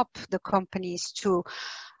really help the companies to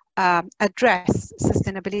address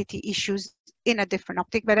sustainability issues in a different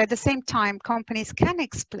optic, but at the same time, companies can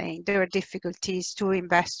explain their difficulties to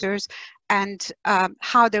investors and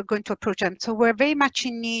how they're going to approach them. So we're very much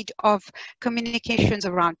in need of communications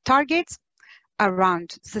around targets,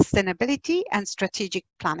 around sustainability and strategic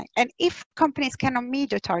planning. And if companies cannot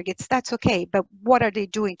meet their targets, that's okay, but what are they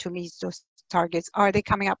doing to meet those targets? Are they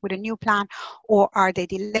coming up with a new plan, or are they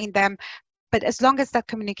delaying them? But as long as that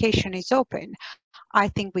communication is open, I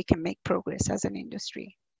think we can make progress as an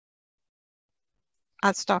industry.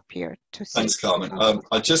 I'll stop here to see. Thanks, Carmen.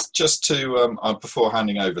 I just to before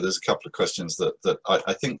handing over, there's a couple of questions that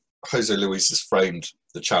I think Jose Luis has framed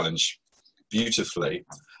the challenge beautifully,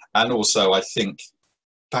 and also I think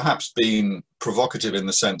perhaps being provocative in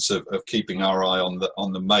the sense of keeping our eye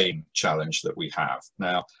on the main challenge that we have.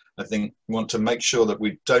 Now, I think we want to make sure that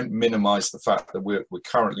we don't minimize the fact that we're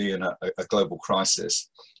currently in a global crisis,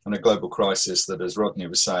 and a global crisis that, as Rodney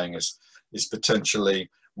was saying, is potentially,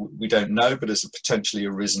 we don't know, but has potentially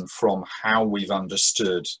arisen from how we've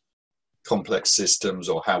understood complex systems,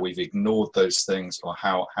 or how we've ignored those things, or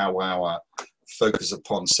how our focus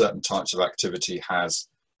upon certain types of activity has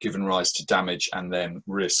given rise to damage and then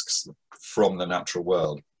risks from the natural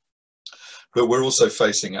world. But we're also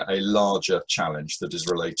facing a larger challenge that is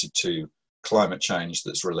related to climate change,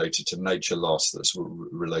 that's related to nature loss, that's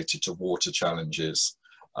related to water challenges,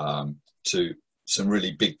 to some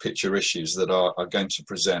really big picture issues that are going to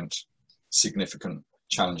present significant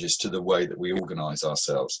challenges to the way that we organise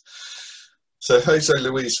ourselves. So Jose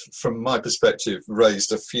Luis, from my perspective,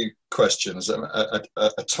 raised a few questions, a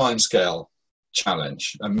timescale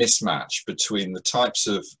challenge, a mismatch between the types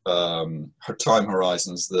of time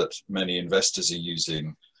horizons that many investors are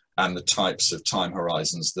using and the types of time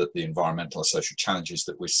horizons that the environmental and social challenges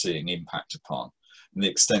that we're seeing impact upon, and the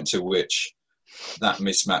extent to which that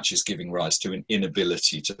mismatch is giving rise to an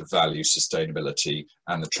inability to value sustainability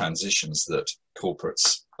and the transitions that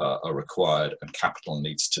corporates are required and capital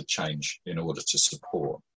needs to change in order to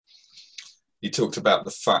support. He talked about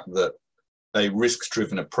the fact that a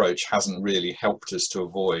risk-driven approach hasn't really helped us to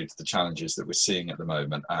avoid the challenges that we're seeing at the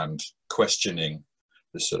moment, and questioning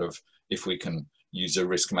the sort of, if we can use a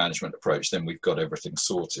risk management approach, then we've got everything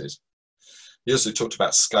sorted. He also talked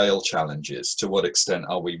about scale challenges. To what extent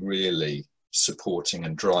are we really supporting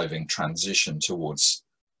and driving transition towards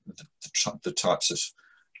the types of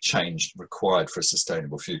change required for a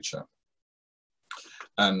sustainable future?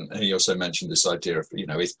 And he also mentioned this idea of, you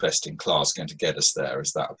know, is best in class going to get us there?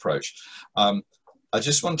 Is that approach? I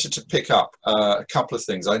just wanted to pick up a couple of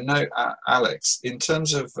things. I know, Alex, in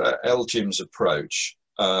terms of LGIM's approach,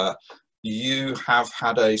 you have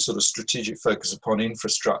had a sort of strategic focus upon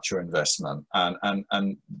infrastructure investment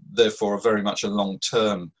and therefore very much a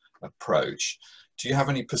long-term approach. Do you have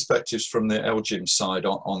any perspectives from the LGIM side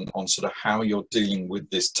on sort of how you're dealing with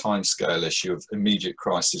this timescale issue of immediate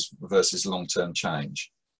crisis versus long-term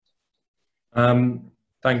change?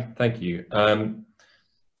 Thank you.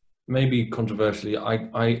 Maybe controversially,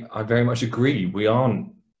 I very much agree. We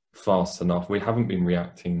aren't fast enough. We haven't been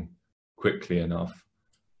reacting quickly enough.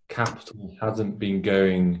 Capital hasn't been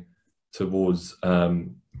going towards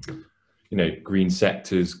you know, green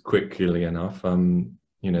sectors quickly enough.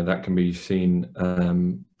 You know, that can be seen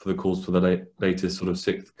for the calls for the latest sort of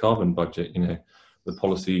 6th carbon budget. You know, the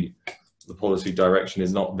policy direction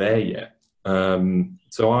is not there yet.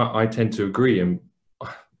 So I tend to agree, and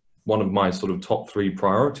one of my sort of top 3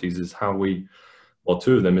 priorities is how we, well,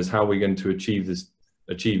 2 of them is how we're going to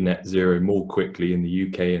achieve net zero more quickly in the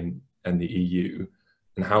UK and the EU,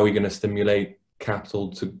 and how are we going to stimulate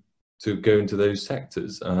capital to go into those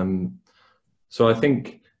sectors. So I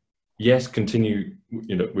think, yes, continue,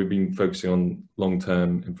 you know, we've been focusing on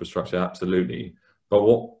long-term infrastructure, absolutely. But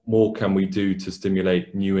what more can we do to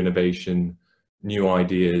stimulate new innovation, new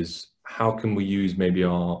ideas? How can we use maybe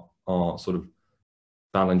our sort of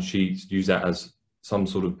balance sheets, use that as some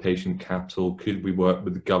sort of patient capital? Could we work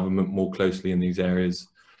with the government more closely in these areas?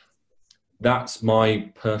 That's my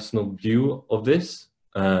personal view of this.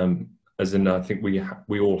 As in, I think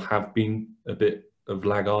we all have been a bit of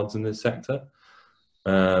laggards in this sector.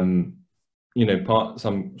 You know,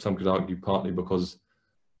 some could argue partly because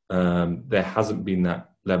there hasn't been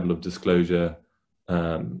that level of disclosure,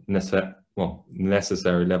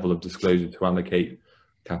 necessary level of disclosure to allocate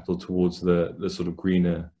capital towards the sort of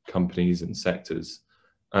greener companies and sectors.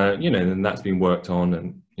 You know, and that's been worked on,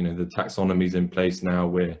 and you know, the taxonomy's in place now.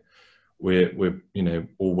 We're you know,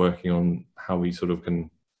 all working on how we sort of can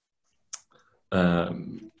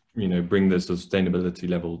you know, bring the sustainability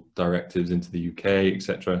level directives into the UK,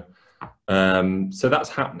 etc. So that's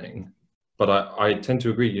happening, but I tend to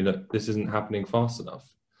agree, you know, this isn't happening fast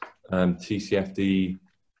enough. TCFD,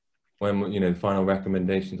 when, you know, the final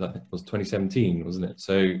recommendations, I think was 2017, wasn't it?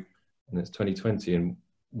 So, and it's 2020, and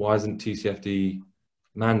why isn't TCFD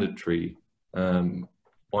mandatory?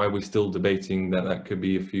 Why are we still debating that could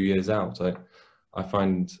be a few years out? I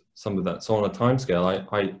find some of that, so on a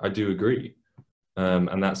timescale, I do agree.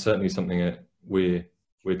 And that's certainly something that we're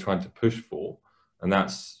trying to push for, and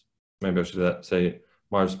that's, maybe I should say,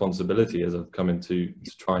 my responsibility as I've come in to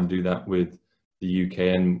try and do that with the UK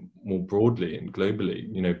and more broadly and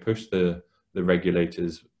globally, you know, push the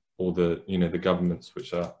regulators or the, you know, the governments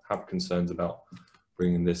which have concerns about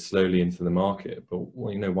bringing this slowly into the market. But,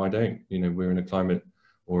 well, you know, why don't, you know, we're in a climate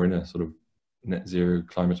or in a sort of net zero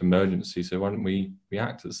climate emergency, so why don't we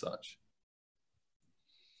react as such?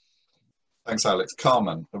 Thanks, Alex.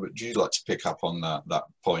 Carmen, would you like to pick up on that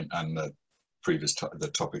point and the previous the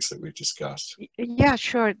topics that we've discussed? Yeah,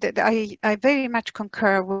 sure. I very much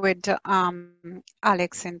concur with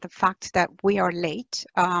Alex in the fact that we are late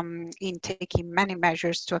in taking many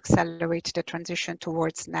measures to accelerate the transition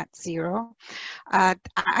towards net zero.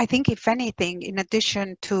 I think, if anything, in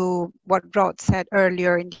addition to what Rod said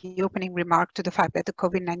earlier in the opening remark, to the fact that the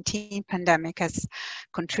COVID-19 pandemic has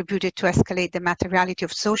contributed to escalate the materiality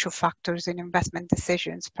of social factors in investment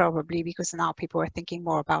decisions, probably because now people are thinking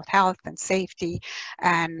more about health and safety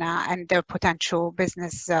and their potential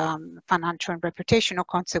business, financial and reputational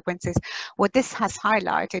consequences. What this has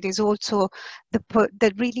highlighted is also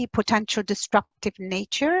the really potential disruptive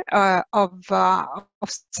nature of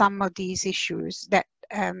some of these issues that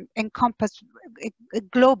encompass a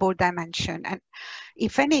global dimension. And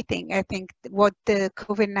if anything, I think what the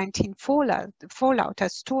COVID-19 fallout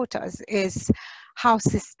has taught us is how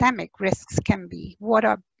systemic risks can be.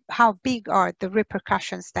 How big are the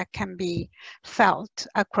repercussions that can be felt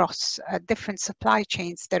across different supply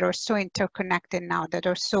chains that are so interconnected now, that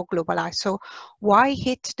are so globalized? So why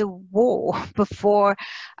hit the wall before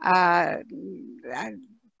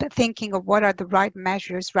thinking of what are the right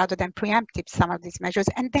measures rather than preemptive some of these measures?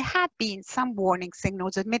 And there have been some warning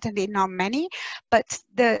signals, admittedly not many, but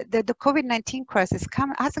the COVID-19 crisis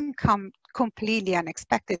hasn't come completely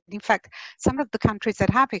unexpected. In fact, some of the countries that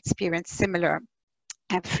have experienced similar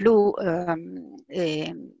flu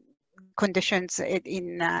conditions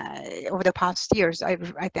over the past years,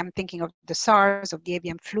 I'm thinking of the SARS, of the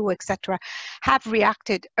avian flu, etc., have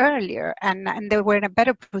reacted earlier and they were in a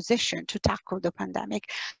better position to tackle the pandemic.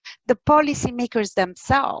 The policymakers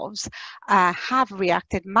themselves have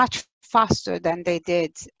reacted much faster than they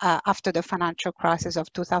did after the financial crisis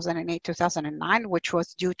of 2008-2009, which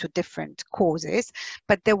was due to different causes,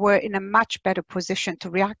 but they were in a much better position to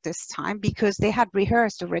react this time because they had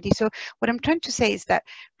rehearsed already. So what I'm trying to say is that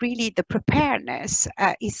really the preparedness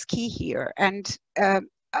is key here. And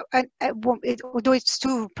although it's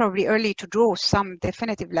too probably early to draw some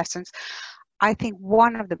definitive lessons, I think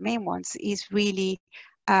one of the main ones is really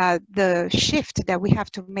the shift that we have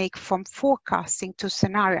to make from forecasting to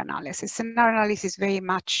scenario analysis. Scenario analysis is very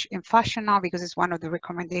much in fashion now because it's one of the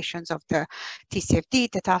recommendations of the TCFD,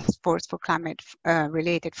 the Task Force for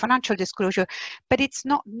Climate-Related Financial Disclosure, but it's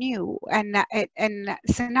not new. And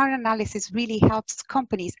scenario analysis really helps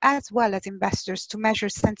companies as well as investors to measure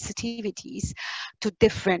sensitivities to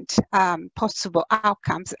different possible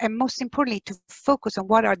outcomes, and most importantly, to focus on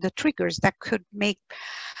what are the triggers that could make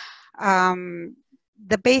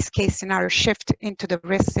the base case scenario shift into the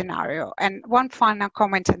risk scenario. And one final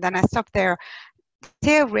comment, and then I stop there.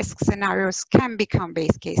 Tail risk scenarios can become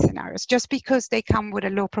base case scenarios. Just because they come with a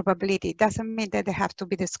low probability doesn't mean that they have to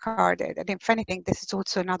be discarded. And if anything, this is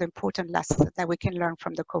also another important lesson that we can learn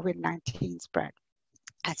from the COVID-19 spread.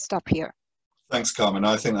 I'll stop here. Thanks, Carmen.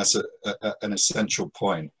 I think that's an essential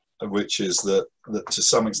point, which is that to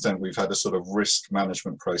some extent we've had a sort of risk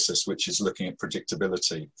management process which is looking at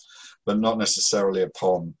predictability, but not necessarily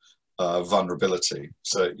upon vulnerability.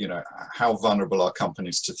 So, you know, how vulnerable are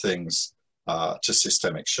companies to things, to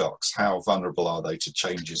systemic shocks? How vulnerable are they to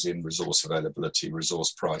changes in resource availability,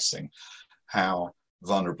 resource pricing? How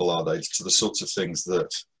vulnerable are they to the sorts of things that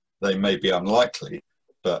they may be unlikely,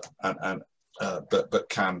 but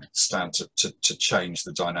can stand to change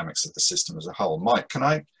the dynamics of the system as a whole? Mike, can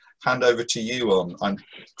I hand over to you on, I'm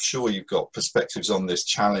sure you've got perspectives on this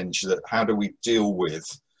challenge, that how do we deal with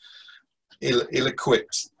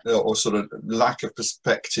ill-equipped or sort of lack of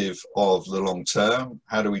perspective of the long term?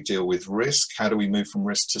 How do we deal with risk? How do we move from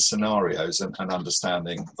risk to scenarios and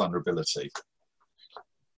understanding vulnerability?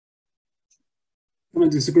 I'm going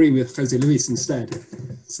to disagree with Jose Luis instead.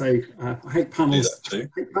 So I hate panels.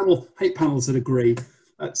 Hate panels that agree.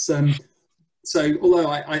 That's so. Although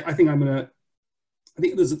I think I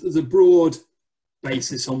think there's a broad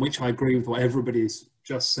basis on which I agree with what everybody's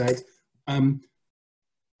just said.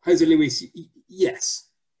 Jose Luis, yes,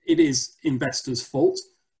 it is investors' fault,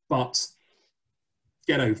 but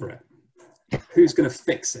get over it. Who's going to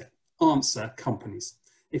fix it? Answer: companies.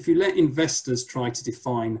 If you let investors try to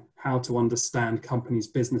define how to understand companies'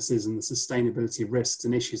 businesses and the sustainability risks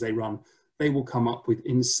and issues they run, they will come up with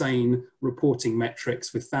insane reporting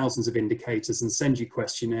metrics with thousands of indicators and send you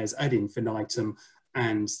questionnaires ad infinitum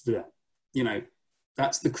and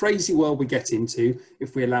that's the crazy world we get into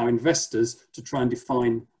if we allow investors to try and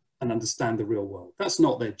define and understand the real world. That's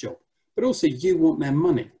not their job. But also you want their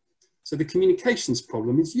money. So the communications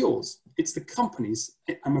problem is yours. It's the companies,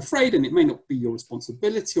 I'm afraid, and it may not be your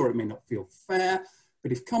responsibility or it may not feel fair,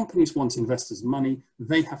 but if companies want investors' money,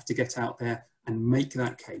 they have to get out there and make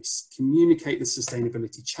that case, communicate the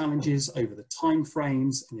sustainability challenges over the time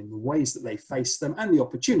frames and in the ways that they face them and the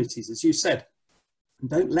opportunities, as you said. And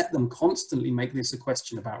don't let them constantly make this a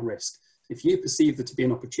question about risk. If you perceive there to be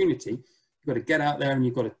an opportunity, you've got to get out there and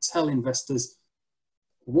you've got to tell investors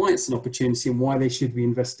why it's an opportunity and why they should be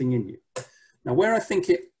investing in you. Now, where I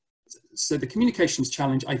think so the communications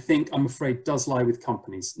challenge, I think, I'm afraid, does lie with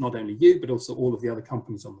companies, not only you, but also all of the other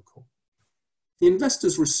companies on the call. The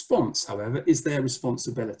investor's response, however, is their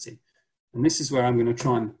responsibility. And this is where I'm going to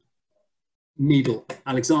try and needle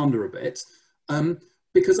Alexander a bit,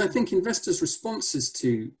 because I think investors' responses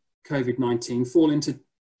to COVID-19 fall into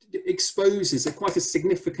exposes quite a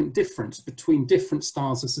significant difference between different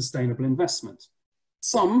styles of sustainable investment.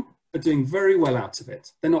 Some are doing very well out of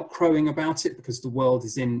it. They're not crowing about it because the world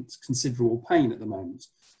is in considerable pain at the moment,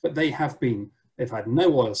 but they've had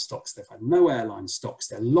no oil stocks, they've had no airline stocks,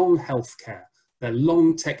 they're long healthcare, they're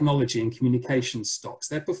long technology and communication stocks.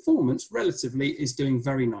 Their performance relatively is doing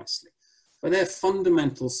very nicely, but they're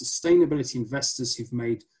fundamental sustainability investors who've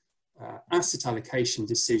made asset allocation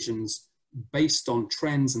decisions based on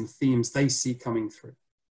trends and themes they see coming through.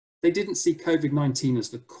 They didn't see COVID-19 as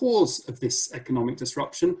the cause of this economic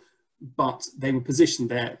disruption, but they were positioned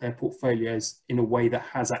their portfolios in a way that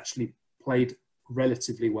has actually played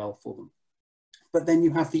relatively well for them. But then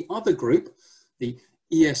you have the other group, the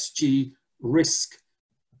ESG risk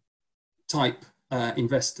type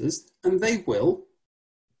investors, and they will,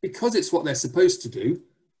 because it's what they're supposed to do,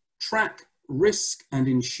 track risk and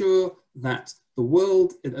ensure that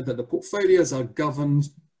the portfolios are governed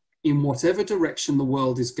in whatever direction the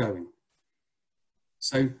world is going.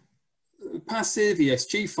 So passive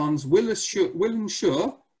ESG funds will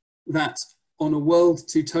ensure that on a world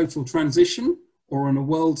to total transition or on a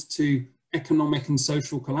world to economic and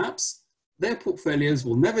social collapse, their portfolios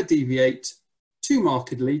will never deviate too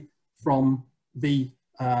markedly from the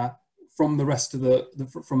rest of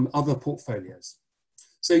from other portfolios.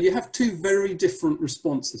 So you have two very different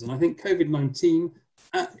responses, and I think COVID-19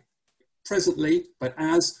 presently, but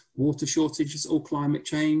as water shortages or climate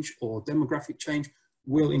change or demographic change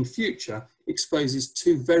will in future, exposes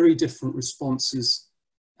two very different responses,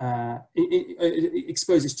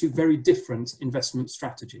 exposes two very different investment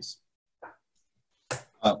strategies.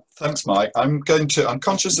 Thanks, Mike. I'm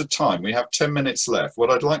conscious of time. We have 10 minutes left.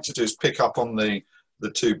 What I'd like to do is pick up on the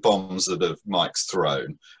two bombs that Mike's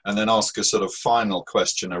thrown, and then ask a sort of final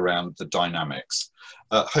question around the dynamics.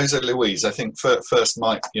 Jose Luis, I think first,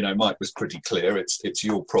 Mike, Mike was pretty clear. It's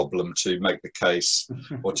your problem to make the case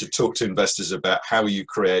or to talk to investors about how you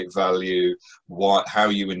create value, how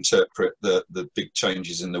you interpret the big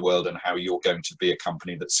changes in the world, and how you're going to be a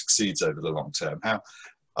company that succeeds over the long term.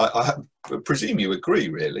 I presume you agree,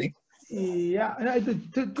 really. Yeah,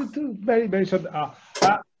 two very, very short.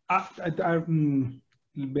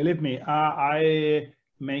 Believe me, I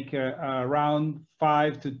make around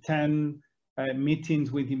 5 to 10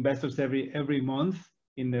 meetings with investors every month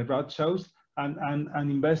in the roadshows, and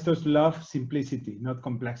investors love simplicity, not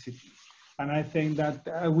complexity. And I think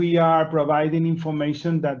that we are providing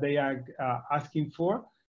information that they are asking for,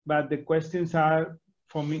 but the questions are,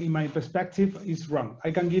 for me, in my perspective, is wrong.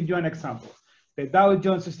 I can give you an example. The Dow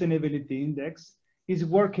Jones Sustainability Index is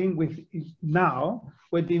working now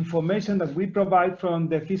with the information that we provide from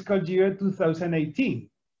the fiscal year 2018.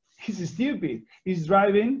 It's stupid. It's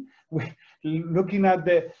driving, looking at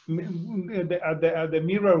the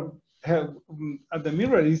mirror. At the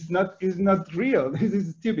mirror is not real. This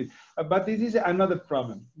is stupid. But this is another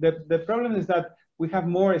problem. The problem is that we have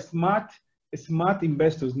more smart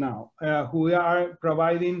investors now who are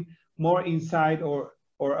providing more insight or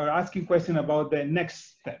asking questions about the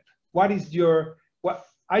next step. What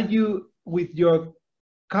are you with your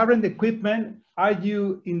current equipment? Are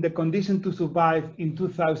you in the condition to survive in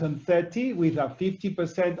 2030 with a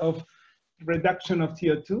 50% of reduction of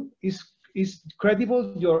CO2? Is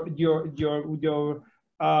credible your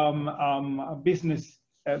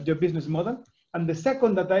business model? And the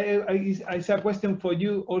second that I say a question for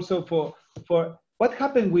you also for what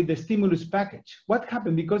happened with the stimulus package? What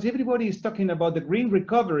happened? Because everybody is talking about the green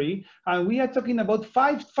recovery, and we are talking about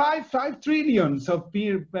 5 trillion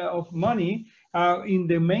of money in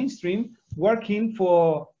the mainstream working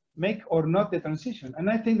for make or not the transition. And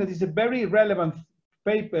I think that is a very relevant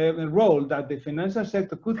role that the financial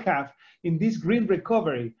sector could have in this green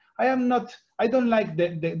recovery. I don't like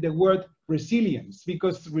the word resilience,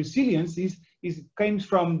 because resilience comes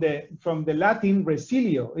from the Latin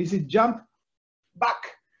resilio. It's a jump back,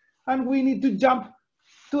 and we need to jump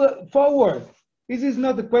forward. This is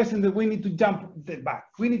not the question that we need to jump back.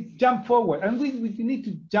 We need to jump forward, and we need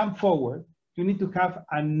to jump forward. You need to have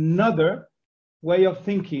another way of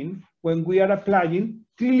thinking when we are applying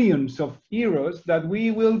trillions of euros that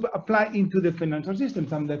we will apply into the financial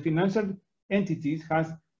systems, and the financial entities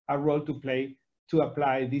has a role to play to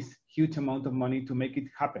apply this huge amount of money to make it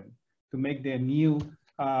happen, to make the new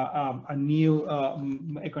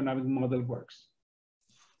economic model works.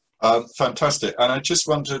 Fantastic. And I just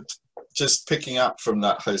wondered, just picking up from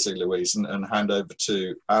that, Jose Luis, and hand over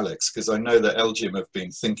to Alex, because I know that LGIM have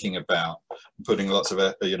been thinking about putting lots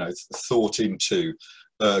of thought into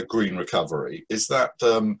green recovery. Is that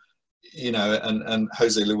and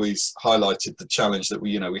Jose Luis highlighted the challenge that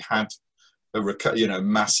we had a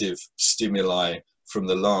massive stimuli from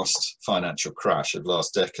the last financial crash of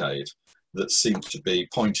last decade that seemed to be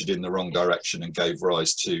pointed in the wrong direction and gave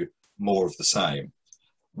rise to more of the same.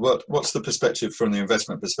 What's the perspective from the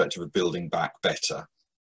investment perspective of building back better?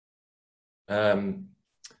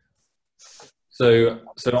 So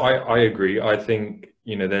I agree. I think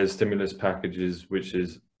there's stimulus packages which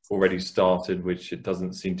is already started, which it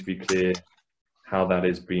doesn't seem to be clear how that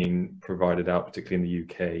is being provided out, particularly in the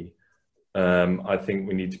UK. I think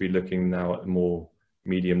we need to be looking now at a more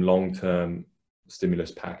medium long-term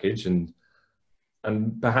stimulus package, and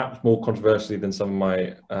perhaps more controversially than some of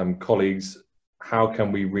my colleagues, how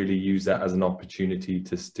can we really use that as an opportunity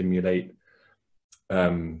to stimulate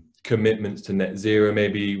commitments to net zero?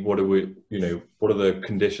 Maybe what are the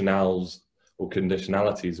conditionals or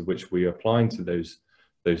conditionalities of which we are applying to those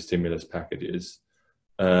stimulus packages?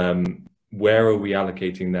 Where are we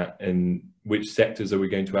allocating that, and which sectors are we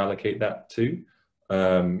going to allocate that to?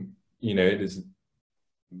 It is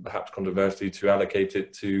perhaps controversial to allocate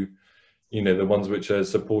it to the ones which are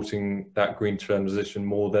supporting that green transition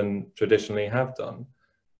more than traditionally have done.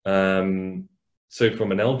 So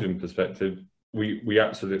from an LGIM perspective, we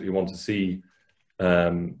absolutely want to see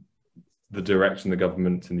the direction the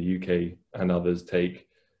government in the UK and others take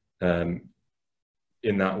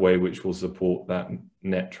in that way, which will support that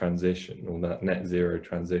net transition or that net zero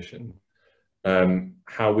transition.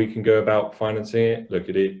 How we can go about financing it, look,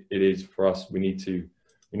 it is for us, we need to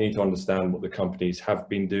understand what the companies have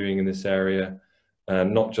been doing in this area,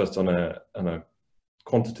 not just on a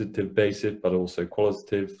quantitative basis, but also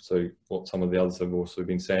qualitative. So what some of the others have also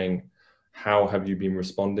been saying, how have you been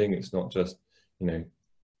responding? It's not just,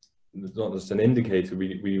 it's not just an indicator.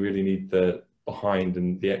 We really need the behind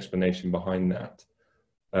and the explanation behind that.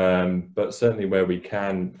 But certainly where we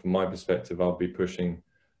can, from my perspective, I'll be pushing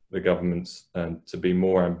the governments to be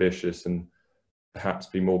more ambitious and perhaps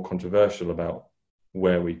be more controversial about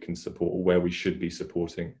where we can support or where we should be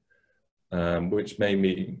supporting, which may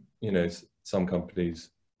mean, some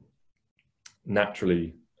companies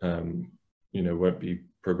naturally, won't be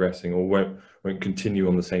progressing or won't continue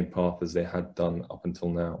on the same path as they had done up until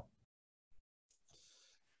now.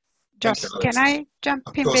 Josh, can I jump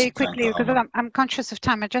in very quickly, because I'm conscious of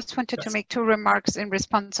time. I just wanted to make two remarks in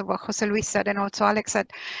response to what Jose Luis said and also Alex said.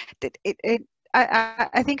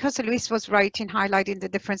 I think Jose Luis was right in highlighting the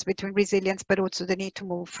difference between resilience but also the need to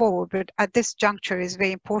move forward. But at this juncture, it's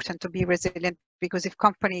very important to be resilient, because if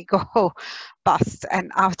companies go bust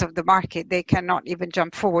and out of the market, they cannot even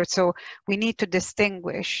jump forward. So we need to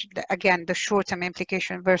distinguish, again, the short-term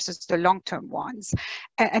implication versus the long-term ones.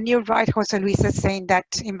 And you're right, Jose Luis is saying that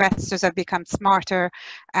investors have become smarter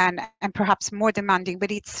and perhaps more demanding,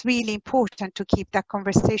 but it's really important to keep that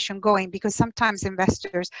conversation going, because sometimes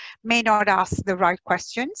investors may not ask the right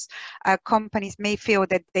questions. Companies may feel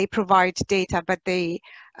that they provide data, but they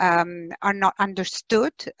are not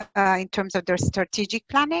understood in terms of their strategic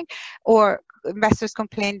planning, or investors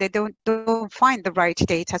complain they don't find the right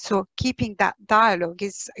data. So keeping that dialogue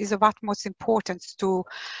is of utmost importance to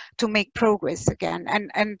make progress again.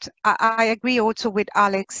 And I agree also with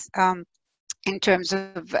Alex in terms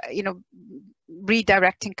of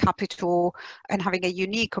redirecting capital and having a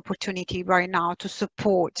unique opportunity right now to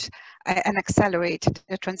support and accelerate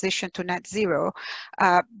the transition to net zero.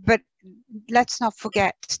 But let's not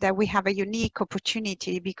forget that we have a unique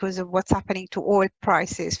opportunity because of what's happening to oil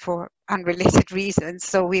prices for unrelated reasons.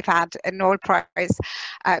 So we've had an oil price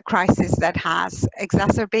crisis that has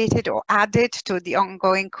exacerbated or added to the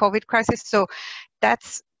ongoing COVID crisis. So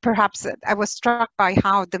that's perhaps I was struck by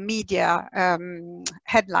how the media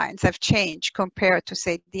headlines have changed compared to,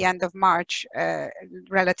 say, the end of March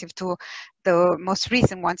relative to the most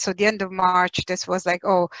recent one. So the end of March, this was like,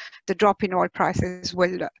 oh, the drop in oil prices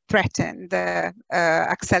will threaten the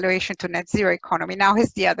acceleration to net zero economy. Now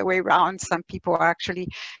it's the other way around. Some people are actually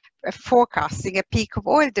forecasting a peak of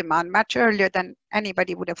oil demand much earlier than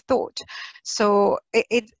anybody would have thought. So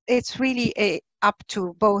it's really up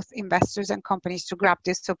to both investors and companies to grab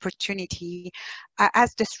this opportunity,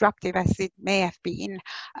 as disruptive as it may have been,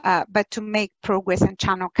 but to make progress and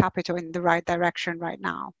channel capital in the right direction right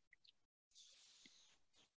now.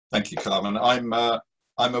 Thank you, Carmen.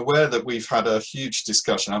 I'm aware that we've had a huge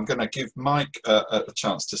discussion. I'm going to give Mike a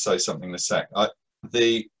chance to say something in a sec.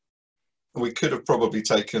 We could have probably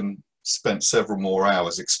spent several more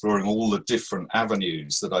hours exploring all the different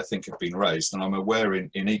avenues that I think have been raised, and I'm aware in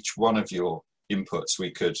each one of your inputs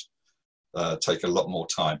we could take a lot more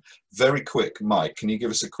time. Very quick, Mike, can you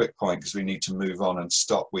give us a quick point, because we need to move on and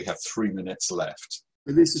stop. We have 3 minutes left.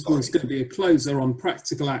 But this is going to be a closer on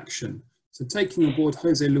practical action. So taking on board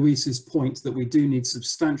Jose Luis's point that we do need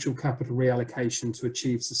substantial capital reallocation to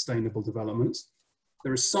achieve sustainable development.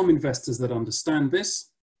 There are some investors that understand this,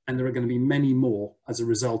 and there are going to be many more as a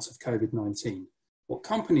result of COVID-19. What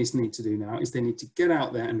companies need to do now is they need to get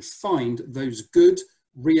out there and find those good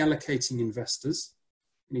reallocating investors.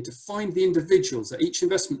 They need to find the individuals at each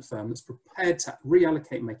investment firm that's prepared to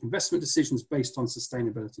reallocate, make investment decisions based on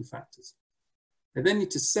sustainability factors. They then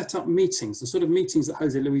need to set up meetings, the sort of meetings that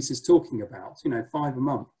Jose Luis is talking about, 5 a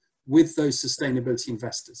month, with those sustainability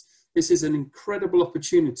investors. This is an incredible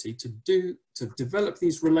opportunity to develop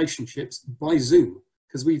these relationships by Zoom,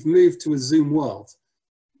 because we've moved to a Zoom world.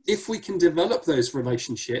 If we can develop those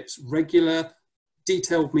relationships, regular,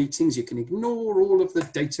 detailed meetings, you can ignore all of the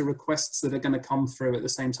data requests that are going to come through at the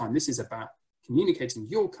same time. This is about communicating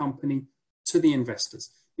your company to the investors.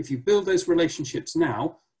 If you build those relationships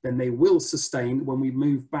now, then they will sustain when we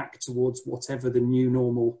move back towards whatever the new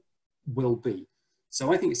normal will be.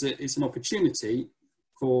 So I think it's an opportunity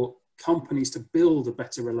for companies to build a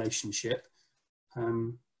better relationship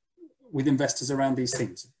with investors around these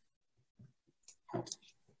things.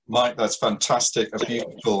 Mike, that's fantastic. A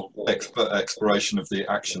beautiful exploration of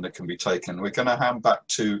the action that can be taken. We're going to hand back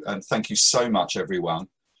to, and thank you so much, everyone,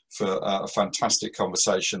 for a fantastic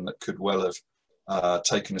conversation that could well have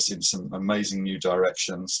taken us in some amazing new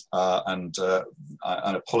directions. And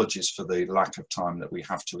apologies for the lack of time that we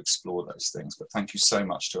have to explore those things. But thank you so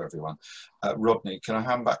much to everyone. Rodney, can I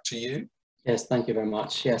hand back to you? Yes, thank you very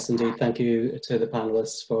much. Yes, indeed. Thank you to the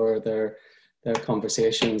panelists for their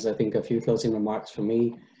conversations. I think a few closing remarks from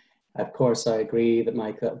me. Of course, I agree that,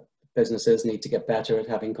 Mike, that businesses need to get better at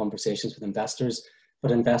having conversations with investors,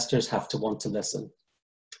 but investors have to want to listen.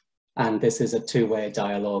 And this is a two-way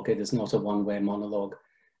dialogue. It is not a one-way monologue.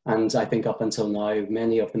 And I think up until now,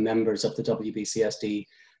 many of the members of the WBCSD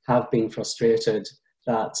have been frustrated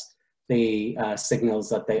that the signals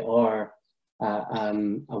that they are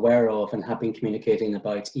aware of and have been communicating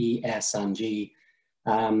about E, S, and G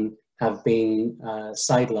have been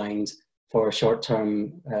sidelined for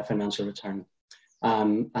short-term financial return.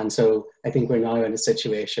 And so I think we're now in a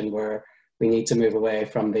situation where we need to move away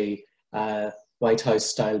from the White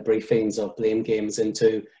House-style briefings of blame games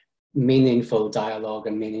into meaningful dialogue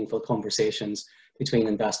and meaningful conversations between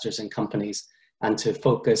investors and companies, and to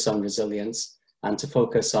focus on resilience and to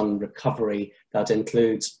focus on recovery that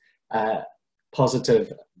includes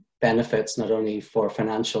positive benefits, not only for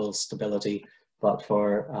financial stability, but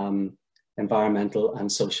for environmental and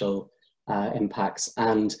social impacts,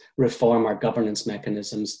 and reform our governance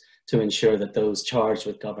mechanisms to ensure that those charged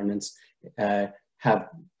with governance have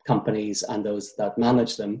companies and those that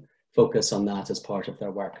manage them focus on that as part of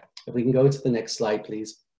their work. If we can go to the next slide,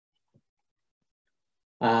 please.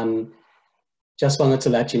 Just wanted to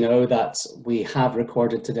let you know that we have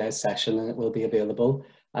recorded today's session and it will be available.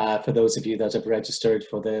 For those of you that have registered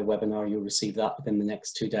for the webinar, you'll receive that within the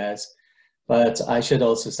next 2 days. But I should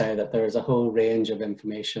also say that there is a whole range of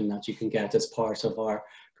information that you can get as part of our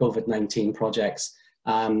COVID-19 projects.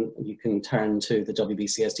 You can turn to the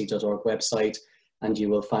wbcsd.org website and you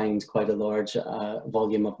will find quite a large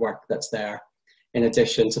volume of work that's there. In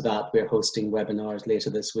addition to that, we're hosting webinars later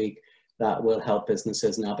this week that will help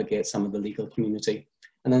businesses navigate some of the legal community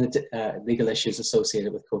and then the legal issues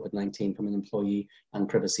associated with COVID-19 from an employee and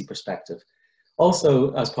privacy perspective.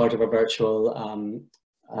 Also, as part of our virtual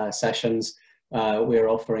sessions, we're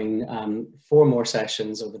offering 4 more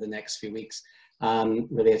sessions over the next few weeks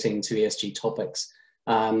relating to ESG topics,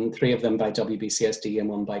 3 of them by WBCSD and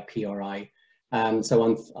 1 by PRI. So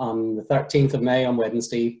on the 13th of May, on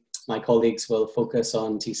Wednesday, my colleagues will focus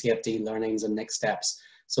on TCFD learnings and next steps.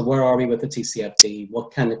 So where are we with the TCFD?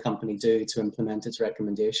 What can the company do to implement its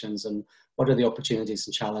recommendations? And what are the opportunities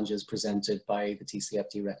and challenges presented by the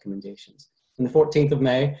TCFD recommendations? On the 14th of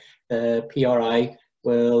May, the PRI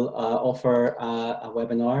will offer a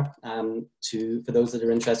webinar for those that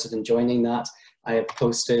are interested in joining that. I have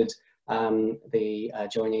posted the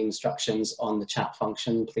joining instructions on the chat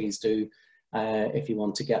function. Please do, if you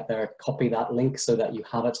want to get there, copy that link so that you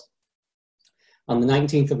have it. On the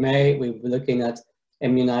 19th of May, we'll be looking at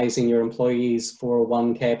immunizing your employees'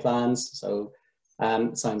 401k plans. So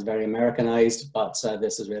it sounds very Americanized, but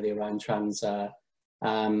this is really around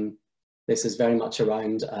this is very much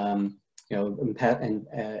around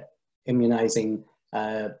immunizing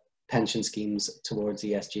pension schemes towards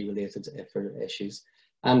ESG related issues.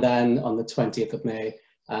 And then on the 20th of May,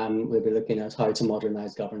 we'll be looking at how to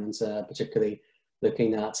modernize governance, particularly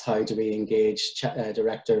looking at how do we engage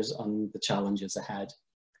directors on the challenges ahead.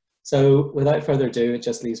 So without further ado, it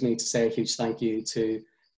just leaves me to say a huge thank you to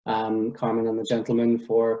Carmen and the gentlemen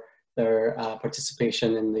for their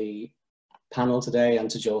participation in the panel today, and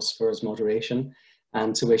to Jos for his moderation,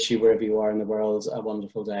 and to wish you, wherever you are in the world, a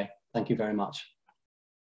wonderful day. Thank you very much.